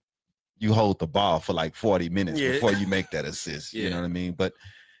 but you hold the ball for like 40 minutes Yeah. before you make that assist. You Yeah. know what I mean? But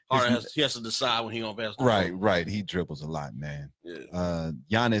Harden he has to decide when he gonna pass. The right. He dribbles a lot, man. Yeah.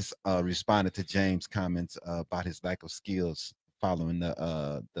 Giannis responded to James' comments about his lack of skills following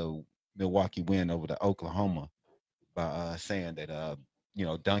the Milwaukee win over the Oklahoma by saying that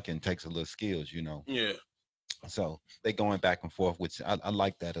Duncan takes a little skills, Yeah. So they going back and forth, which I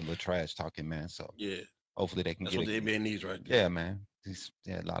like that, a little trash talking, man. So Yeah. hopefully they can That's get what the it. NBA needs right there. Yeah, man.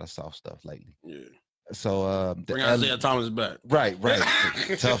 A lot of soft stuff lately. Yeah. So Bring Isaiah Thomas back. right.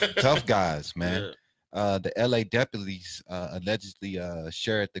 tough guys, man. Yeah. The LA deputies allegedly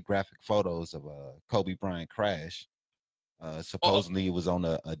shared the graphic photos of a Kobe Bryant crash. Supposedly it was on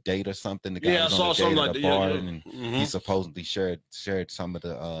a date or something. The guy Yeah, I was saw on a something date like at a that. Yeah, bar, yeah. and Mhm. he supposedly shared some of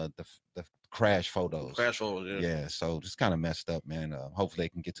the crash photos. Crash holes. Yeah. Yeah, so it's kind of messed up, man. Hopefully they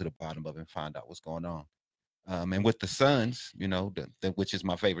can get to the bottom of it and find out what's going on. And with the Suns, which is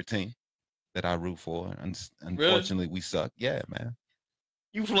my favorite team that I root for. Unfortunately, we suck. Yeah, man.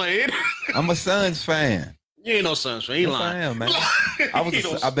 You played. I'm a Suns fan. You ain't no Suns fan. He Yes, I lying. am, man.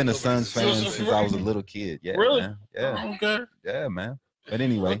 I've been a Suns fan since I was a little kid. Yeah, Really? man. Yeah, Okay. yeah, man. But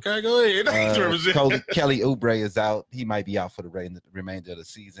anyway, Okay, go ahead. Kelly Oubre is out. He might be out for the remainder of the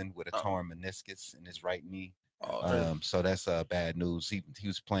season with a Oh. torn meniscus in his right knee. Oh, So that's bad news. He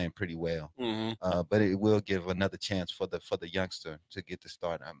was playing pretty well, mhm. but it will give another chance for the youngster to get the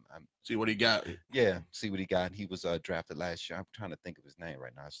start. I'm See what he got. see what he got. He was drafted last year. I'm trying to think of his name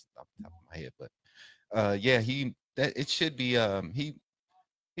right now. It's off the top of my head, but he that it should be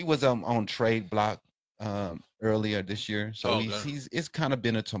he was on trade block earlier this year, so Okay. he's it's kind of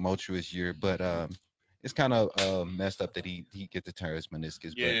been a tumultuous year, but it's kind of messed up that he get the tear his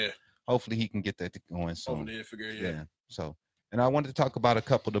meniscus. But Yeah. hopefully he can get that going soon. Over there, figure. Yeah. Yeah. So, and I wanted to talk about a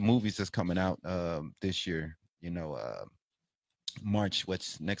couple of the movies that's coming out this year. March,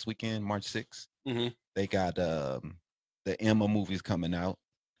 what's next weekend? March 6th. Mhm. They got the Emma movies coming out.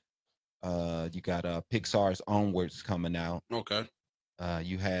 You got Pixar's Onwards coming out. Okay.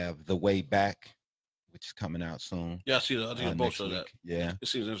 You have The Way Back, which is coming out soon. Yeah, I see that. I think both next of week. that. Yeah. It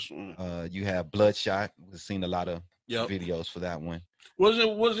seems interesting. You have Bloodshot. We've seen a lot of Yep. videos for that one.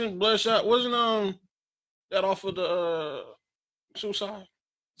 Wasn't Bloodshot? Wasn't that off of the Suicide?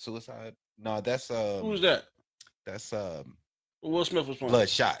 Suicide? No, that's Who was that? that's Will Smith was playing.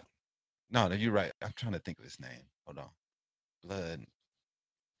 Bloodshot. No, you're right. I'm trying to think of his name. Hold on. Blood.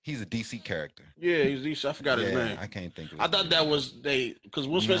 He's a DC character. Yeah, he's I forgot his name. I can't think of I his thought name. that was because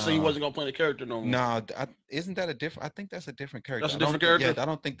Will Smith said he No. wasn't gonna play the character no more. No, isn't that a different? I think that's a different character. That's a I don't different think- character? Yeah, I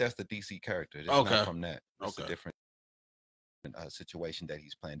don't think that's the DC character. It's Okay. not from that. It's a Okay. different situation that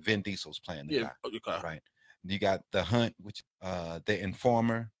he's playing. Vin Diesel's playing the Yeah. guy. Okay. Right. You got The Hunt, which The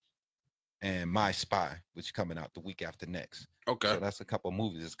Informer, and My Spy, which is coming out the week after next. Okay. So that's a couple of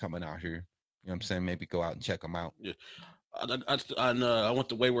movies that's coming out here. You know what I'm saying? Maybe go out and check them out. I went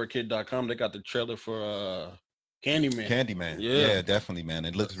to waywardkid.com. They got the trailer for Candyman. Candyman. Yeah. Yeah, definitely, man.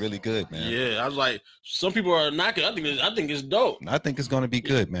 It looks really good, man. Yeah, I was like, some people are knocking. I think it's dope. I think it's gonna be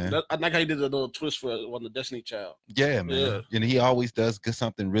good, man. I like how he did a little twist for one of the Destiny Child. Yeah, man. Yeah. And he always does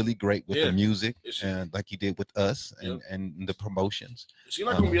something really great with Yeah. the music, It's- and like he did with us and, Yep. and the promotions. It seems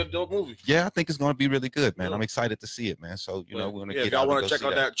like it's gonna be a dope movie. Yeah, I think it's gonna be really good, man. Yeah. I'm excited to see it, man. So we're gonna yeah, get if y'all out. want and to go check see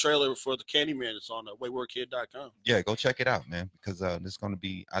out that trailer for the Candyman, it's on waywardkid.com. Yeah, go check it out, man, because it's gonna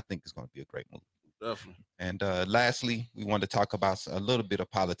be. I think it's gonna be a great movie. Definitely. And lastly, we want to talk about a little bit of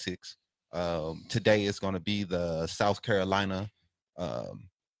politics. Today is going to be the South Carolina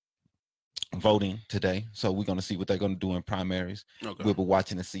voting today. So we're going to see what they're going to do in primaries. Okay. We'll be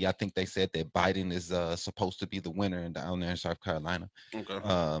watching to see. I think they said that Biden is supposed to be the winner down there in South Carolina.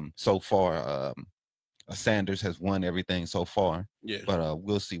 Okay. So far, Sanders has won everything so far. Yeah. But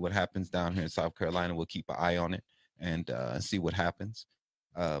we'll see what happens down here in South Carolina. We'll keep an eye on it and see what happens.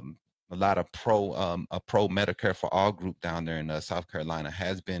 A lot of pro Medicare for All group down there in South Carolina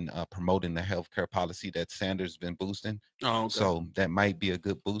has been promoting the healthcare policy that Sanders has been boosting. Oh, okay. So that might be a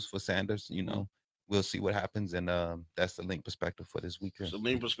good boost for Sanders. We'll see what happens, and that's the link perspective for this weekend. It's a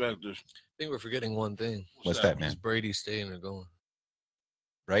lean perspective. I think we're forgetting one thing. What's that, Is man? Brady staying or going?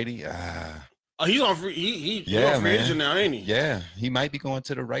 Brady? Oh, he's on free. He's Yeah, on free man. agent now, ain't he? Yeah, he might be going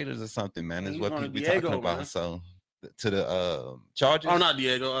to the Raiders or something, man. Is He's what going to people be Diego, talking about. man. So to the Chargers. Oh, not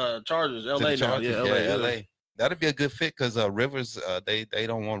Diego. Chargers. To LA the now. Chargers. Yeah, LA. Yeah, LA. That'd be a good fit because Rivers, they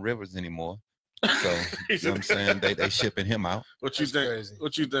don't want Rivers anymore. So you know what I'm saying? They shipping him out. What you That's think? crazy.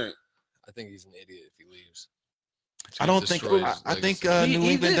 What you think? I think he's an idiot if he leaves. I don't think. I think He- New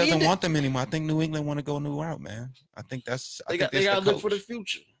he England did- he doesn't did- want them anymore. I think New England want to go a new route, man. I think that's. I They think got that's to the look for the coach.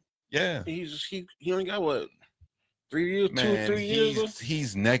 future. Yeah, He only got what 3 years, man. 3 years.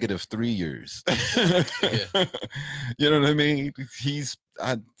 He's negative 3 years. You know what I mean?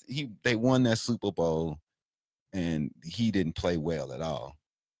 They won that Super Bowl, and he didn't play well at all.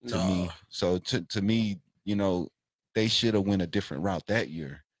 To me, so to me, they should have went a different route that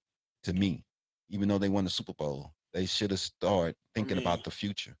year. To me, even though they won the Super Bowl, they should have started thinking mean- about the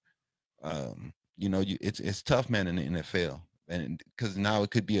future. It's tough, man, in the NFL, and because now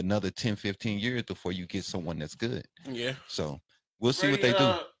it could be another 10, 15 years before you get someone that's good. Yeah. So we'll see what they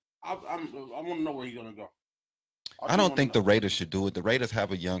do. I want to know where he's gonna go. I don't think the Raiders should do it. The Raiders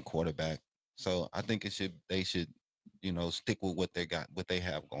have a young quarterback, so I think they should, stick with what they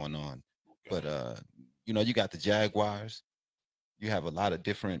have going on. But you got the Jaguars. You have a lot of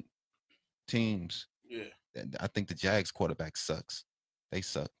different teams. Yeah. And I think the Jags quarterback sucks. They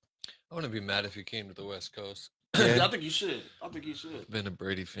suck. I wouldn't be mad if he came to the West Coast. Yeah. I think you should. I've been a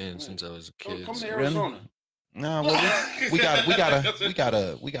Brady fan since I was a kid. Come to so- Arizona. No, well, we got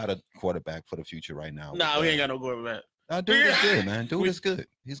a quarterback for the future right now. Nah, we ain't got no quarterback. Dude is good, man. Dude is good.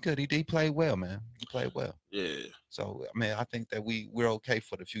 He's good. He played well, man. He played well. Yeah. So I mean, I think that we're okay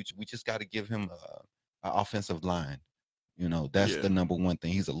for the future. We just got to give him an offensive line. That's Yeah. the number one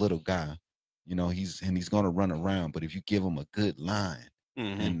thing. He's a little guy. He's going to run around. But if you give him a good line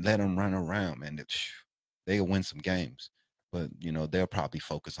Mhm. and let him run around, man, they'll win some games. But they'll probably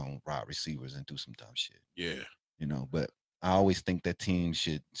focus on wide receivers and do some dumb shit. Yeah. But I always think that teams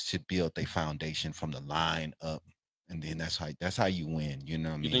should build their foundation from the line up, and then that's how you win. You know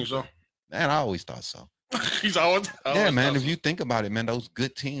what I mean? You think so? Man, I always thought so. He's always Yeah, man. tough. If you think about it, man, those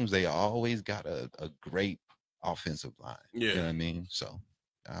good teams, they always got a great offensive line. Yeah. You know what I mean? So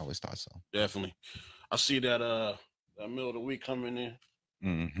I always thought so. Definitely. I see that that middle of the week coming in.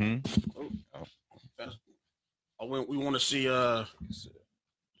 Mm-hmm. We want to see how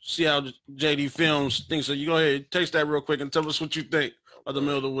JD Films thinks. So you go ahead, taste that real quick and tell us what you think of the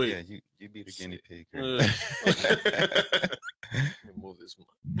middle of the week. Yeah, you be the guinea pig. Move this one.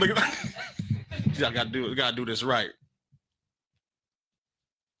 Look at I gotta do this right.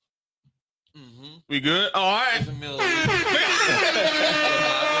 Mm-hmm. We good? Oh, all right. It's a meal. All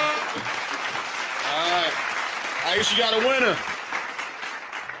right. I guess you got a winner.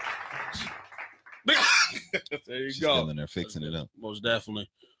 There you She's go. still in there fixing it up. Most definitely.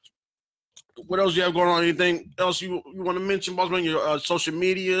 What else you have going on? Anything else you want to mention, boss man? Your social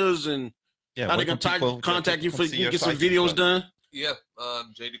medias and Yeah, how they where can people contact you come for see you your get some sites and videos stuff? done? Yeah,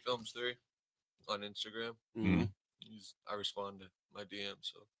 JD Films 3 on Instagram. Mm-hmm. I respond to my DM,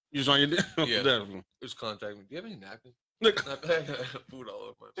 so Just on your Yeah. definitely. just contact me. Do you have any napkins? Look, I've had food all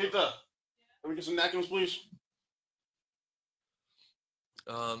over my take that. Let me get some napkins, please.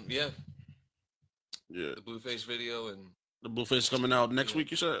 Yeah, Yeah, the Blueface video, and the Blueface is coming out next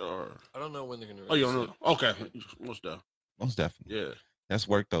week. You said, or I don't know when they're gonna. oh, you release don't it. know? Okay, most definitely. Most definitely. Yeah. That's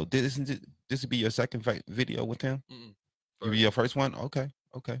work though. This would be your second video with him? Mm-mm. You be your first one? Okay.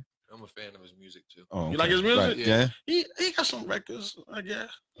 Okay. I'm a fan of his music too. Oh, You like okay. his music? Right. Yeah. Yeah. He got some records, I guess.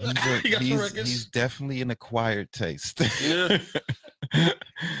 He's, He got some records. he's definitely an acquired taste. Yeah.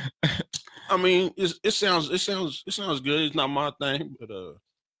 I mean, it sounds good. It's not my thing, but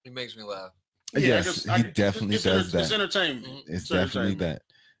He makes me laugh. Yes, he definitely does It's that. entertainment. Mhm. It's definitely entertainment. that.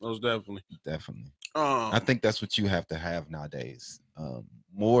 Most definitely. Definitely. I I think that's what you have to have nowadays,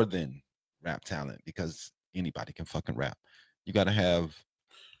 more than rap talent, because anybody can fucking rap. You got to have.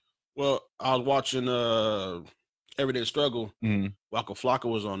 well, I was watching Everyday Struggle. Mhm. Waka Flocka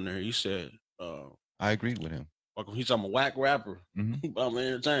was on there. He said, I agreed with him. he's I'm a whack rapper, Mhm. but I'm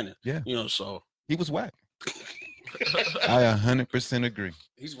entertaining. Yeah. You know, so He was whack. I 100% agree.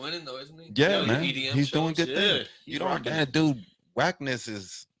 He's winning though, isn't he? Yeah, You know, man. EDM He's doing shows. good yeah, things. he's You don't, rocking. man, dude.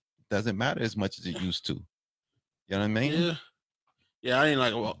 Whackness doesn't matter as much as it used to. You know what I mean? Yeah. Yeah, I ain't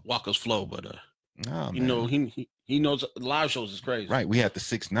like Waka's flow, but No, you man. know, he knows live shows is crazy. Right. We had the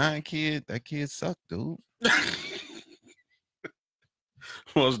 6ix9ine kid. That kid sucked, dude.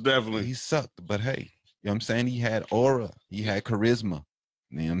 Most definitely. He sucked. But hey, you know what I'm saying? He had aura. He had charisma.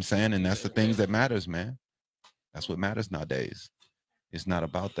 You know what I'm saying? And that's the things that matters, man. That's what matters nowadays. It's not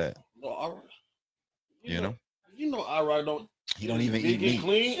about that. Well, all right. You know? You know, I right don't. He don't even He eat get meat.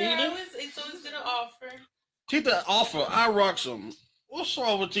 clean. Sure, Either. it's always gonna offer. Tita offer. I rock some. What's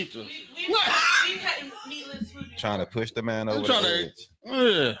wrong with Tita? We've had meatless food. Trying to push the man I'm over trying the to- edge.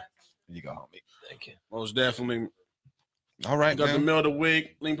 Yeah, You go, homie. Thank you. most definitely. All right, Got the man. middle of the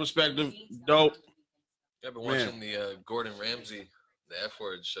week. Lean perspective. Dope. I've been Man. watching the Gordon Ramsay, the F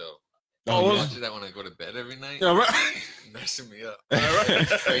word show. Oh, I'm was- watching that when I go to bed every night. Yeah, right. Messing me up. All right.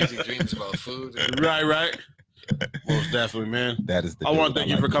 Crazy dreams about food. Right. Most definitely, man. That is the I want dude. to thank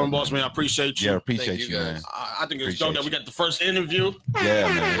you like for that, coming, man. boss man. I appreciate you. Yeah, appreciate Thank you, you, man. guys. I think it's Appreciate dope that we you. got the first interview. Yeah,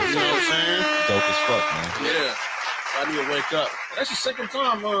 You know man. what I'm saying? Dope as fuck, man. Yeah. I need to wake up. That's the second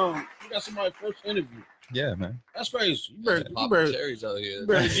time you got somebody first interview. Yeah, man. That's crazy. You better Popping cherries out here.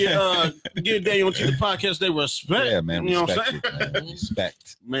 give Daniel T the podcast they respect. Yeah, man. You know what I'm Respect saying? it, man.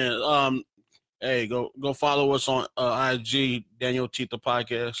 Respect. Man, hey, go follow us on IG, Daniel Tita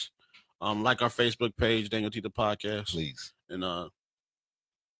Podcast. Like our Facebook page, Daniel Tita Podcast. Please. And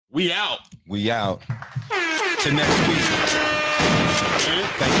we out. We out. To next week.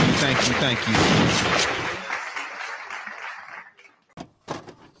 Man. Thank you.